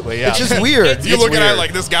 Absolutely. Yeah. It's just weird. You're looking at weird. it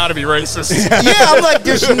like this gotta be racist. Yeah, I'm like,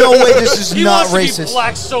 there's no way this is He not wants to be racist.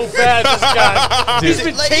 black so bad, this guy. He's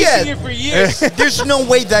been Like, chasing yeah. it for years. There's no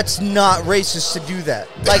way that's not racist to do that.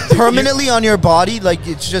 Like permanently on your body, like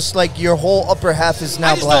it's just like your whole upper half is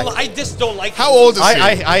now black. I just don't like How him. old is he?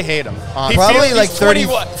 I hate him. Probably feels- like He's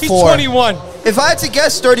 21. 34. He's 21. If I had to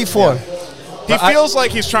guess, 34. He feels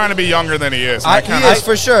like he's trying to be younger than he is. He is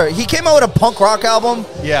for sure. He came out with a punk rock album.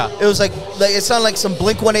 Yeah. It was like it sounded like some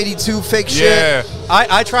Blink 182 fake Yeah. shit.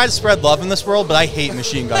 I try to spread love in this world, but I hate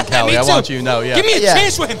Machine Gun Kelly. Me I too. want you to know. Yeah. Give me a Yeah.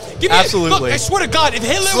 chance with him. Give me Absolutely. look, I swear to God, if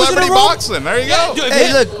Hitler was in the Celebrity room, boxing. There you go. Dude,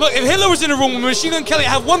 Hey, look. if Hitler was in the room with Machine Gun Kelly, I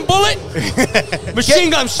have one bullet.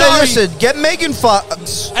 Machine Gun, I'm Hey, sorry. listen, get Megan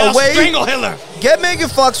Fox and I'll away. strangle Hitler. Get Megan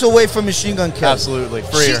Fox away from Machine Gun Kelly. Absolutely.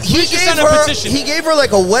 Free her. We should sign a petition. He gave her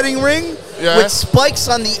like a wedding ring, with spikes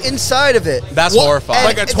on the inside of it. That's horrifying.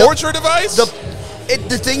 Like a torture device?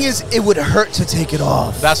 The thing is, it would hurt to take it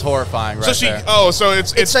off. That's horrifying, right there. So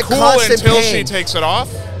it's like cool until she takes it off?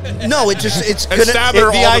 No, it's And stab her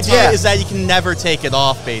all The the idea time. is that you can never take it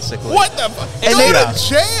off, basically. What the fuck? And Go they- to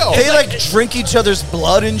jail. They like drink each other's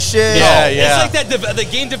blood and shit. Yeah, It's yeah. like that the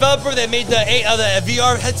game developer that made the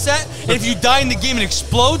VR headset. And if you die in the game, it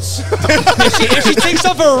explodes. if she takes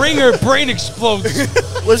off her ring, her brain explodes.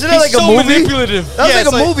 Wasn't it He's like so a movie? manipulative. That was Yeah,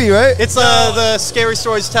 like a movie, right? It's the Scary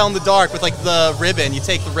Stories Tell in the Dark with like the ribbon. You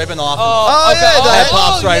take the ribbon off. Oh, and yeah, that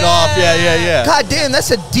pops right off. Yeah. God damn, that's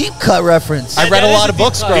a deep cut reference. I read that a is lot a of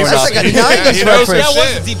books deep growing cut. That's up. like a Yeah, 90s he knows reference. That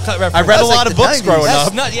was shit. a deep cut reference. I read a That's like lot the of books 90s. growing That's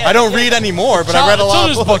up. not- yeah, I don't yeah. read anymore, but I read a lot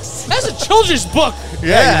of Children's books. That's a children's book.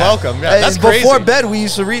 Yeah, you're welcome. Yeah, And that's crazy. before bed, we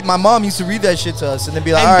used to read. My mom used to read that shit to us, and then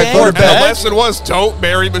be like, And "All right, then- go to And the bed." lesson was, don't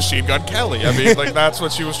marry Machine Gun Kelly. I mean, like, that's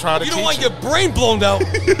what she was trying to You teach don't want you. your brain blown out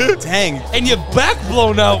Dang. and your back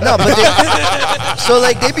blown out. No, but so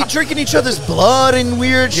like they be drinking each other's blood and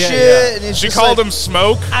weird shit. yeah. And it's She just called like, him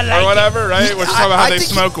Smoke I like or it. whatever, right? Which is talking about how they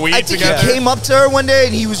think smoke weed I think together. he came up to her one day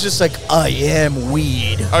and he was just like, "I am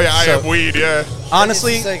weed." Oh, yeah, I So- am weed, yeah.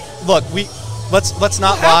 Honestly, It's like- look, let's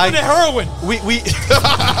not What happened to lie. heroin? We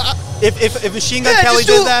if Machine Gun Yeah, Kelly just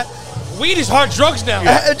do- did that, Weed is hard drugs now.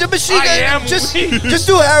 The machine I gun, am just weed. just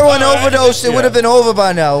do a heroin All right. overdose. It would have been over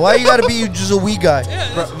by now. Why you gotta be just a weed guy?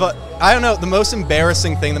 but I don't know. The most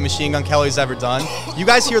embarrassing thing that Machine Gun Kelly's ever done. You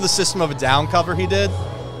guys hear the System of a Down cover he did?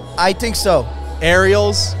 I think so.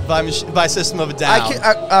 Aerials by System of a Down.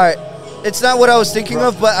 All right. It's not what I was thinking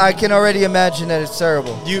of, but I can already imagine that it's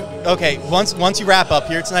terrible. Okay? Once you wrap up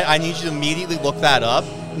here tonight, I need you to immediately look that up,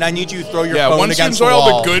 and I need you to throw your Yeah, phone once you against enjoy the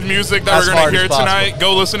all wall. the good music that as we're going hard to as hear possible. tonight,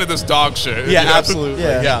 go listen to this dog shit. Yeah, you know? absolutely.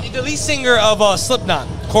 Yeah. Yeah. The lead singer of Slipknot,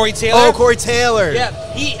 Corey Taylor. Oh, Corey Taylor. Yeah,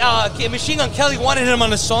 he Machine Gun Kelly wanted him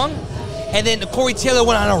on a song, and then Corey Taylor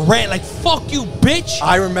went on a rant like, "Fuck you, bitch."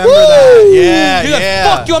 I remember that. Yeah, He's like,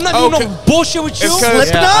 yeah. "Fuck you, I'm not Oh, doing no bullshit with you." it's 'cause-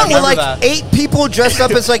 Slipknot I with remember like that. 8 people dressed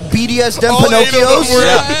up as like BDSM All 8 of them Pinocchios. were-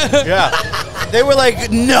 Yeah. Yeah. They were like,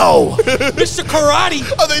 "No." Mr. Karate.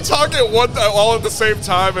 Oh, they talk at all at the same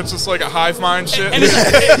time. It's just like a hive mind shit. And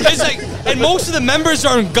it's like, and most of the members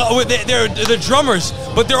are they're the drummers,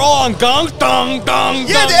 but they're all on gong, dong, dong,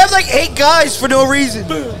 Yeah, dong. they have like 8 guys for no reason.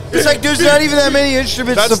 It's like there's not even that many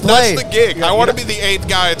instruments that's to play. the gig. I want to be the 8th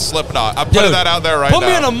guy at Slipknot. I'm putting Dude, that out there right Put now.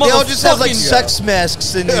 me on a motherfucking. They all just have like sex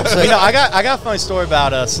masks and it's like, You know, I got a funny story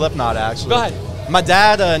about Slipknot actually. Go ahead. My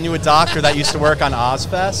dad knew a doctor that used to work on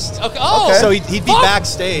Ozfest. Okay. Oh, Okay. So he'd be Fuck.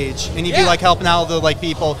 backstage and he'd be Yeah. like helping out the like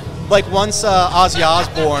people. Like once Ozzy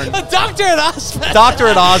Osbourne, A doctor at Ozfest. Doctor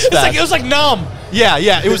at Ozfest. It was like numb. yeah,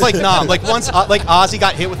 it was like numb. Like once like Ozzy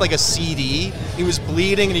got hit with like a CD, he was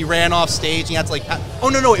bleeding and he ran off stage and he had to like. Oh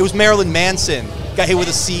no, it was Marilyn Manson got hit with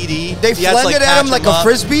a CD. They He had to, flung it at patch him like a up.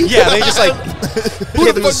 frisbee? Yeah, they just like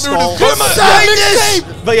hit him with skull. sign this!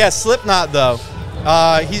 But yeah, Slipknot though,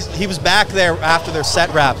 he was back there after their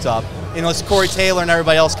set wrapped up. You know, it's Corey Taylor and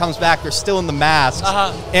everybody else comes back. They're still in the masks,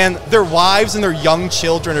 and their wives and their young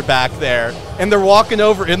children are back there, and they're walking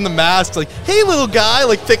over in the masks, like, "Hey, little guy,"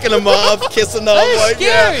 like picking them up, kissing them, like,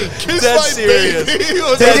 scary. yeah, Kiss dead my serious. baby.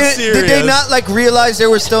 Did they not like realize they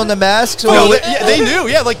were still in the masks? Or No, was they knew.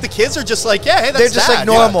 Yeah, like the kids are just like, yeah, hey, that's they're just dad, like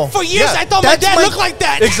normal. For years, Yeah. I thought my That's dad my- looked like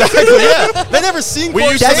that. Exactly. Yeah, they never seen. We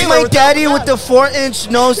Corey used to That's Taylor my with daddy with the 4-inch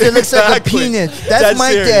nose that looks like a Exactly. penis. That's Dead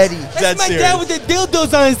my serious. daddy. That's Dead my serious. dad with the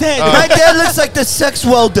dildos on his head. My dad looks like the sex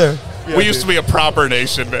welder. We used to be a proper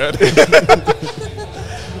nation, man.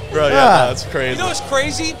 Bro, yeah, that's crazy. You know what's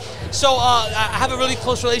crazy? So I have a really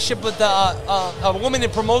close relationship with a woman in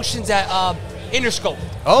promotions at Interscope.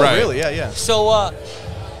 Oh, Right. really? Yeah. So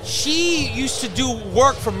she used to do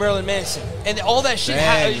work for Marilyn Manson, and all that shit.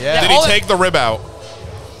 Man, yeah. Did he take the rib out?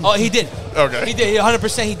 Oh, he did. Okay. He did.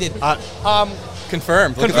 100% he did.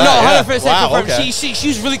 Confirmed. Look at No, that. 100% Wow, confirmed. okay. She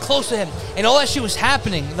was really close to him, and all that shit was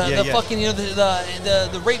happening. The Yeah. fucking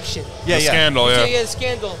the rape shit. Yeah, The scandal, yeah. The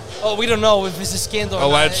scandal. Oh, we don't know if it's a scandal. or not.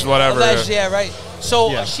 Alleged, whatever, Alleged, yeah. yeah, right.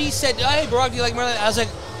 So Yeah. she said, "Hey, Barack, do you like Marilyn?" I was like,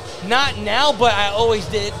 "Not now, but I always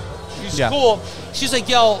did." She's Yeah. cool. She's like,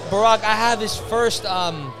 "Yo, Barack, I have his first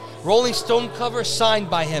Rolling Stone cover signed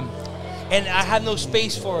by him, and I have no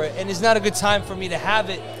space for it, and it's not a good time for me to have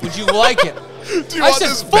it. Would you like it?" Do you I want said,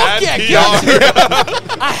 this "Fuck bad yeah, PR? give it to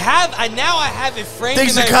me." I have it framed.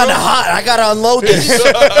 Things in are my kind of room. hot. I gotta unload this.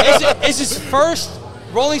 It's his first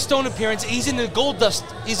Rolling Stone appearance. He's in the Gold Dust.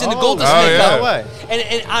 He's in the Oh, Gold Dust. oh, yeah. No way.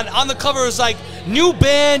 And on the cover is like new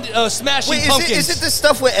band Smashing Wait, Pumpkins. is it the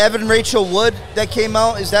stuff with Evan Rachel Wood that came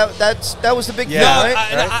out? Is that was the big Yeah. thing,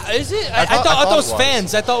 No, right? is it? I I thought thought it it was was.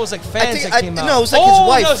 fans. I thought it was like fans that came out. No, it was like his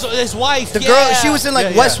wife. No, so his wife. The girl, she was in like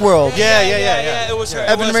Westworld. Yeah. It was her.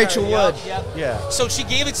 Evan It was Rachel her. Wood. Yep. Yeah. So she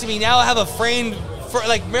gave it to me. Now I have a framed, for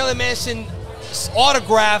like Marilyn Manson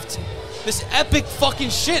autographed this epic fucking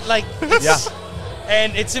shit. Like, it's,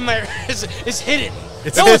 and it's in my, it's hidden.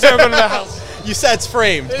 No one's ever been to my house. You said it's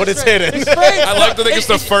framed, but it's hidden. It's framed. I like to think it's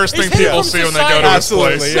the first thing hidden people from see when they go society. to his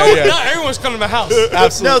Absolutely, place. yeah. No, not everyone's coming to my house.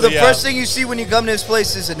 Absolutely. No, the yeah. first thing you see when you come to this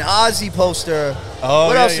place is an Ozzy poster. Oh,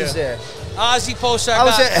 What yeah, else yeah. is there? Ozzy poster. How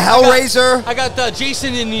was it? Hellraiser? I got the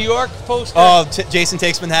Jason in New York poster. Oh, Jason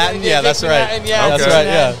Takes Manhattan? Yeah, that's right. Manhattan, yeah, That's Okay. right,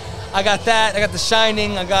 yeah. I got that. I got The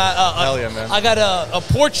Shining. I got Hell yeah, man. I got a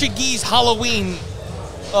Portuguese Halloween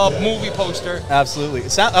movie poster. Absolutely. I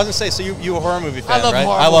was going to say, so you a horror movie fan, I love right?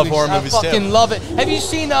 horror I love movies. horror movies, I fucking too. love it. Have you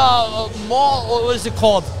seen Mall? What is it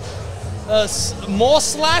called? Mall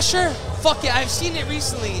Slasher? Fuck yeah, I've seen it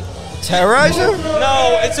recently. Terrorizer?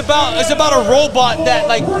 No, it's about a robot that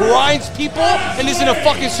like grinds people and is in a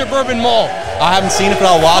fucking suburban mall. I haven't seen it, but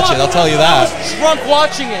I'll watch it. I'll tell you I that. was drunk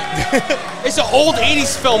watching it. It's an old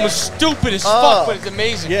 80s film. It's stupid as fuck, but it's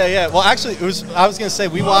amazing. Yeah. Well, actually, I was going to say,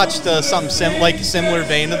 we watched something similar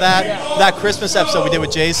vein to that. That Christmas episode we did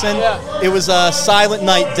with Jason. Yeah. It was Silent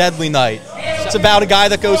Night, Deadly Night. It's about a guy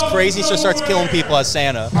that goes crazy, so starts killing people as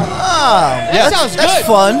Santa. That sounds That's good.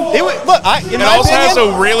 fun. In It my also has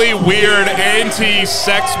opinion, a really weird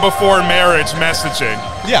anti-sex before marriage messaging.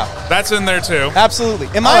 yeah, That's in there too. absolutely.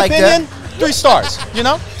 In I my like opinion, 3 stars.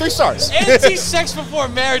 3 stars. Anti-sex before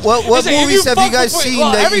marriage. What It's like, if movies have fuck you guys before- seen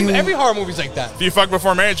well, that every, you- every horror movie's like that. If you fuck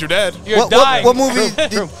before marriage, you're dead. You're dying. What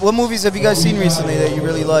movies have you guys seen recently that you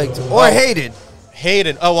really liked or hated?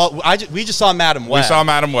 Hated. Oh, well, we just saw Madam Web. We saw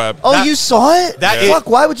Madam Web. Oh, That- you saw it? that Fuck,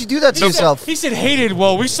 why would you do that to yourself? He said hated.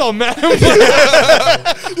 Well, we saw Madam.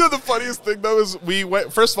 You know, the funniest thing though is we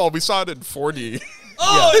went. First of all, we saw it in 4D.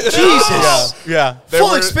 Oh, Jesus. Yeah.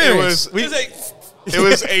 Full experience. It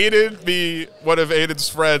was Aiden, me, one of Aiden's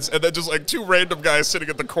friends, and then just like 2 random guys sitting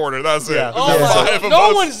at the corner. That's it. Yeah. Oh There were my 5 of no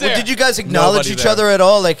us. one's there. Did you guys acknowledge Nobody each there. other at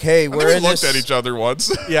all? Like, hey, I think we're we in looked this. at each other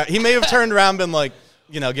once. Yeah, he may have turned around and been like,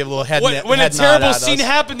 give a little head when a head nod terrible at scene us.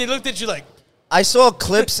 happened, they looked at you like, I saw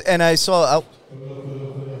clips and I saw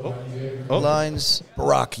lines.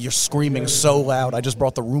 Barack, you're screaming so loud. I just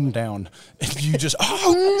brought the room down. And you just,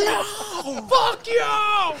 oh, fuck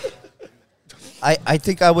you! I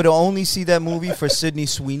think I would only see that movie for Sydney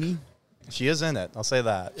Sweeney. She is in it. I'll say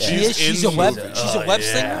that. She's a web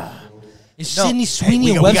slinger? Is No. Sydney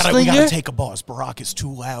Sweeney we a web gotta slinger? take a pause. Barack is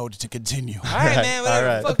too loud to continue. All right, man. Whatever.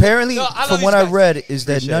 All right. Fuck. Apparently, No, I love from these what I guys. read, is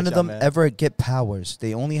that Appreciate none of y'all, them man. ever get powers.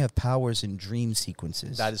 They only have powers in dream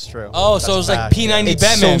sequences. That is true. Oh, so it's like fact. P90 it's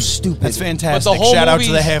Batman. so stupid. That's fantastic. But the whole Shout out to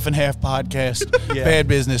the movie's- Half and Half podcast. Yeah. Bad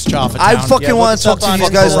Business, Chafa I Town. fucking Yeah, want look to talk us to up these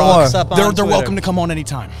on guys Twitter. more. Look us up on They're Twitter. welcome to come on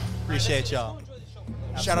anytime. Appreciate y'all.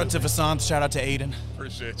 Shout out to Vasant. Shout out to Aiden.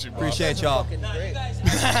 Appreciate you, Bob. Appreciate y'all.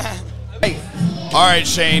 All right,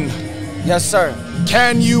 Shane. Yes, sir.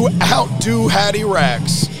 Can you outdo Hattie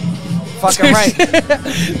Rax? Fucking right.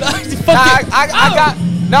 I got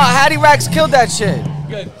no. Hattie Rax killed that shit.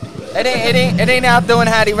 Good. It ain't outdoing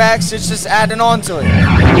Hattie Rax. It's just adding on to it.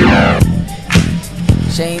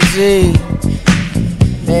 Shane Z,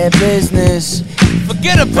 Bad Business,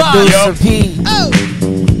 Forget about Producer it. P. Oh.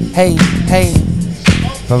 Hey,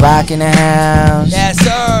 Barack in the house. Yes,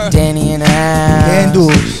 sir. Danny in the house.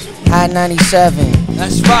 Candles. Hot 97.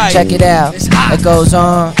 That's right. Check it out. It's hot. It goes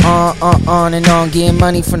on and on. Getting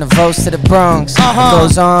money from the Votes to the Bronx. Uh-huh. It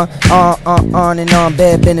goes on and on.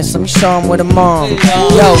 Bad business. Let me show 'em what I'm on.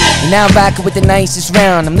 Yo, now I'm back with the nicest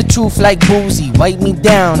round. I'm the truth like Boozy. Wipe me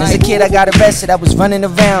down. As a kid, I got arrested. I was running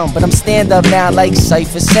around. But I'm stand up now like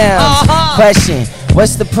Cypher Sounds. Uh-huh. Question.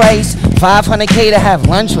 What's the price? 500K to have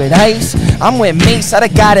lunch with ice. I'm with Mace, I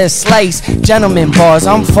done got a slice. Gentleman bars,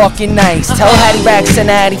 I'm fucking nice. Tell Hattie Rack, send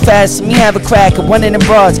Hattie fast. Let me have a crack at one of them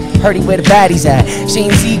broads. Heard he where the baddies at.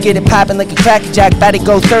 Shane Z get it poppin' like a cracker jack. Bout to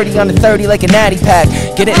go 30 on the 30 like a natty pack.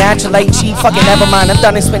 Get it natural like cheap, fucking never mind. I'm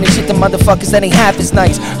done explaining shit to motherfuckers that ain't half as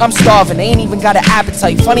nice. I'm starving, they ain't even got an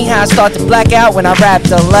appetite. Funny how I start to black out when I rap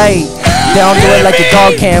the light. They don't do it like a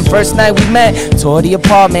dog can. First night we met, tore the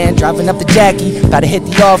apartment, driving up the Jackie. About to hit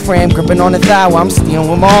the off ramp, gripping on the thigh while I'm stealing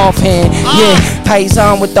with my offhand. Yeah,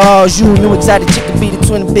 paisan with the all you. New exotic chicken be the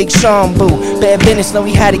twin of Big Sean Boo. Bad business, know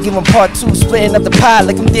we had to give him part 2. Splitting up the pie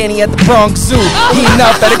like I'm Danny at the Bronx Zoo. Heating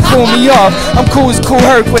up, better cool me off. I'm cool as Cool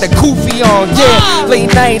Herc with a goofy on. Yeah,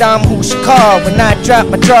 late night, I'm who she call. When I drop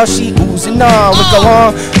my draw sheet, who shoes and all. We go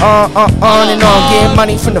on and on. Getting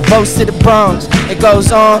money from the Votes to the Bronx. It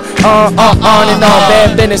goes on and on.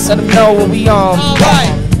 Bad business, let them know what we on.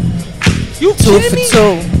 You 2 kidding for me?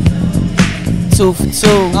 2. 2 for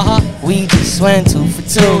 2. We just went 2 for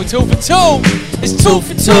 2. 2 for 2. It's 2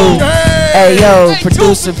 for 2. Hey yo,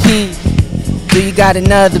 producer P, do you got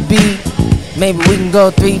another beat? Maybe we can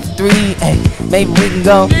go 3 for 3. Hey, maybe we can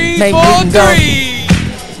go. Maybe we can go.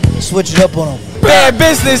 Switch it up on them. Bad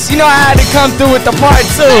business, you know I had to come through with the part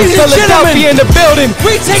 2. Philadelphia in the building.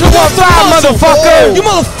 We take 215, motherfucker. You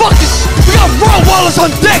motherfuckers. We got Raw Wallace on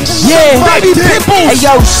deck. Yeah, baby pimples. Hey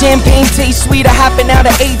yo, champagne taste sweeter, hopping out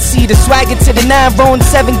of 8-seater, swagging to the 9, rolling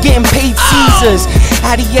 7, getting paid Caesars.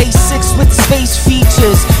 Out of the A6 with the space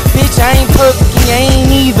features. Bitch, I ain't perfect, I ain't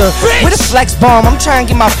either. With a flex bomb, I'm trying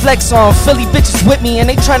to get my flex on. Philly bitches with me and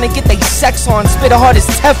they trying to get they sex on. Spit the hardest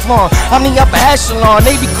Teflon, I'm the upper echelon.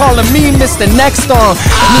 They be calling me Mr. Next On.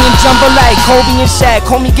 Me and Jumbo like Kobe and Shaq,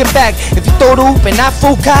 homie get back. If you throw the hoop and not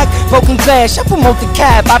full cock, broken glass, I promote the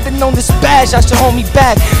cab. I've been on this bash, I should hold me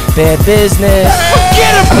back. Bad business.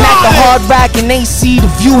 Forget I'm about at the it. Hard Rock and they see the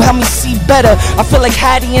view, help me see better. I feel like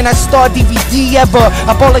Hattie and I star DVD ever.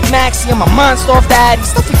 I ball like Maxie and my monster off the Hattie.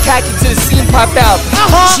 Stuffing khaki till the scene popped out.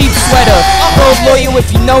 Cheap sweater, road loyal, if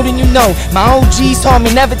you know then you know. My OGs told me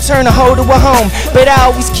never turn a hoe to a home, but I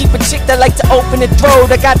always keep a chick that like to open the throat.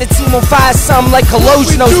 I got the team on fire, something like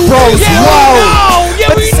Colosino's bros. Whoa,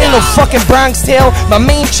 but this ain't no fucking Bronx tale. My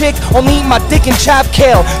main chick only eat my dick and chop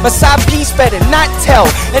kale. My side piece better not tell,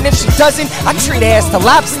 and if she doesn't, I treat her ass to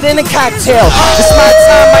lobster and a cocktail. It's my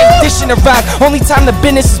time, I ain't dishing a rock. Only time the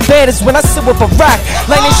business is bad is when I sit with a rock.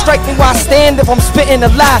 Lightning strike me while I stand if I'm spitting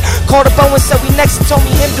a lie. Called a phone and said we next and told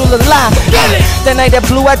me him do a lie. That night that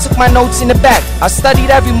blew, I took my notes in the back. I studied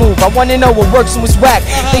every move, I wanna know what works and what's whack.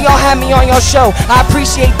 Then y'all had me on your show, I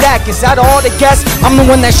appreciate that. Cause out of all the guests, I'm the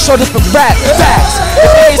one that showed up with rap. Facts. If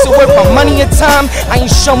it isn't worth my money or time, I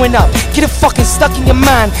ain't showing up. Get it fucking stuck in your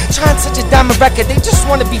mind. Try and touch a diamond record, they just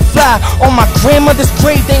wanna be fly. On my grandmother's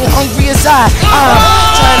grave, they ain't hungry as I. I'm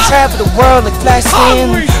trying to travel the world like Flash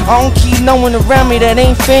Stanley. I don't keep no one around me that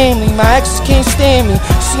ain't family. My exes can't stand me.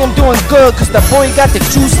 See, I'm doing good, cause that boy got the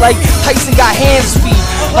juice like Tyson got hand speed.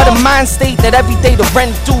 Of the mind state that every day the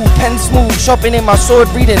rent due. Pen smooth, sharpening my sword,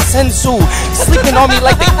 reading sensu. Sleeping on me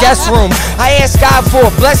like the guest room. I asked God for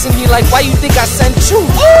a blessing, he like, why you think I sent you?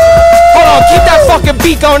 Hold on, keep that fucking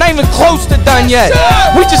beat going, not even close to done yet.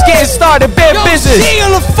 We just getting started, bad business. See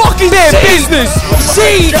on the fucking Bad business.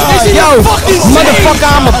 See, Yo, motherfucker,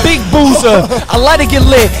 I'm a big boozer. I let it get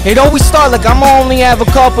lit. It always start like I'ma only have a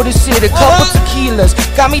couple to sit, a couple tequilas.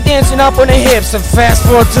 Got me dancing up on the hips and fast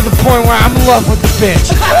forward to the point where I'm in love with the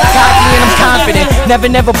bitch. Cocky and I'm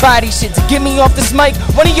confident, never body shit. To get me off this mic,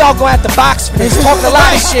 one of y'all gonna have to box for this. Talking a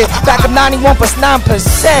lot of shit, back up 91 plus 9%.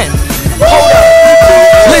 Hold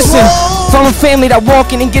up, listen. From a family that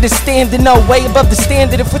walk in and get a standing no way above the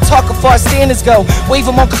standard. If we're talking far standards go, wave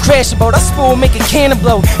them on a crash boat. I spoil, make a cannon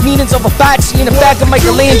blow. Meanings over bocce in the back of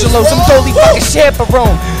Michelangelo's. I'm totally fucking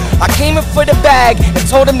chaperone. I came in for the bag and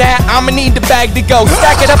told him that I'ma need the bag to go.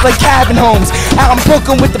 Stack it up like cabin homes. Out in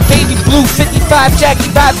Brooklyn with the baby blue 55 jacket,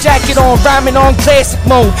 vibe jacket on, rhyming on classic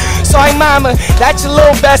mode. Sorry mama, that's your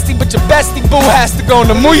little bestie, but your bestie boo has to go.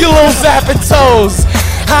 Now move your little zapping toes.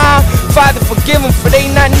 Huh? Father, forgive them for they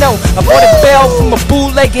not know. I bought a bell from a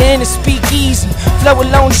bootlegger in a speakeasy. Flow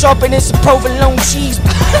alone, sharper than some provolone cheese.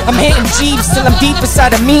 I'm hitting jeeps till I'm deep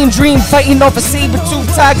inside a mean dream. Fighting off a saber-tooth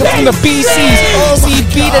tiger from the BCs.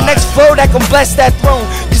 CB, the next flow that gon' bless that throne.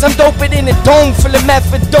 Cause I'm doper than a dome full of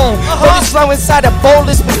methadone. Put this flow inside a bowl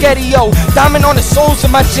of spaghetti-o. Diamond on the soles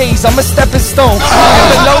of my J's, I'm a stepping stone.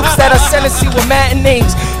 Envelopes that I send to see with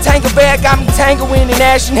matinees. Tango bear got me tangling in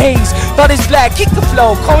ash and haze. Thought it's black, kick the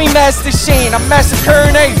flow, call me Master Shane. I'm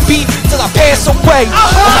massacring a beat till I pass away.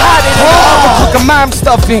 I'm hotter than the overcook of mom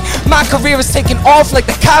stuffing. My career is taking off like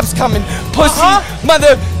the cops coming. Pussy,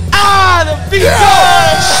 mother, the beat go.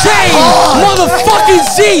 Shane, motherfucking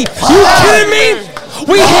Z. You kidding me?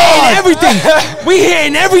 We hitting everything. We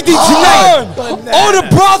hitting everything tonight. All the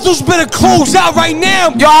brothels better close out right now.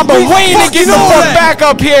 Yo, I've been waiting to get the fuck back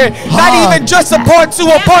up here. Not even just a part 2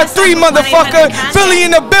 or part 3, motherfucker. Philly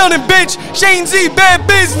in the building, bitch. Shane Z, bad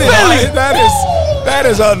business. Philly. That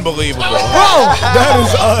is unbelievable. Bro. That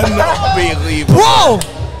is unbelievable. Bro.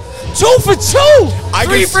 2 for 2.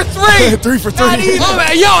 3 for 3. 3 for 3. Oh,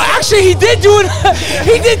 man, yo, actually, he did do it.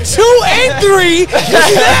 He did 2 and 3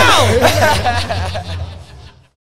 just now.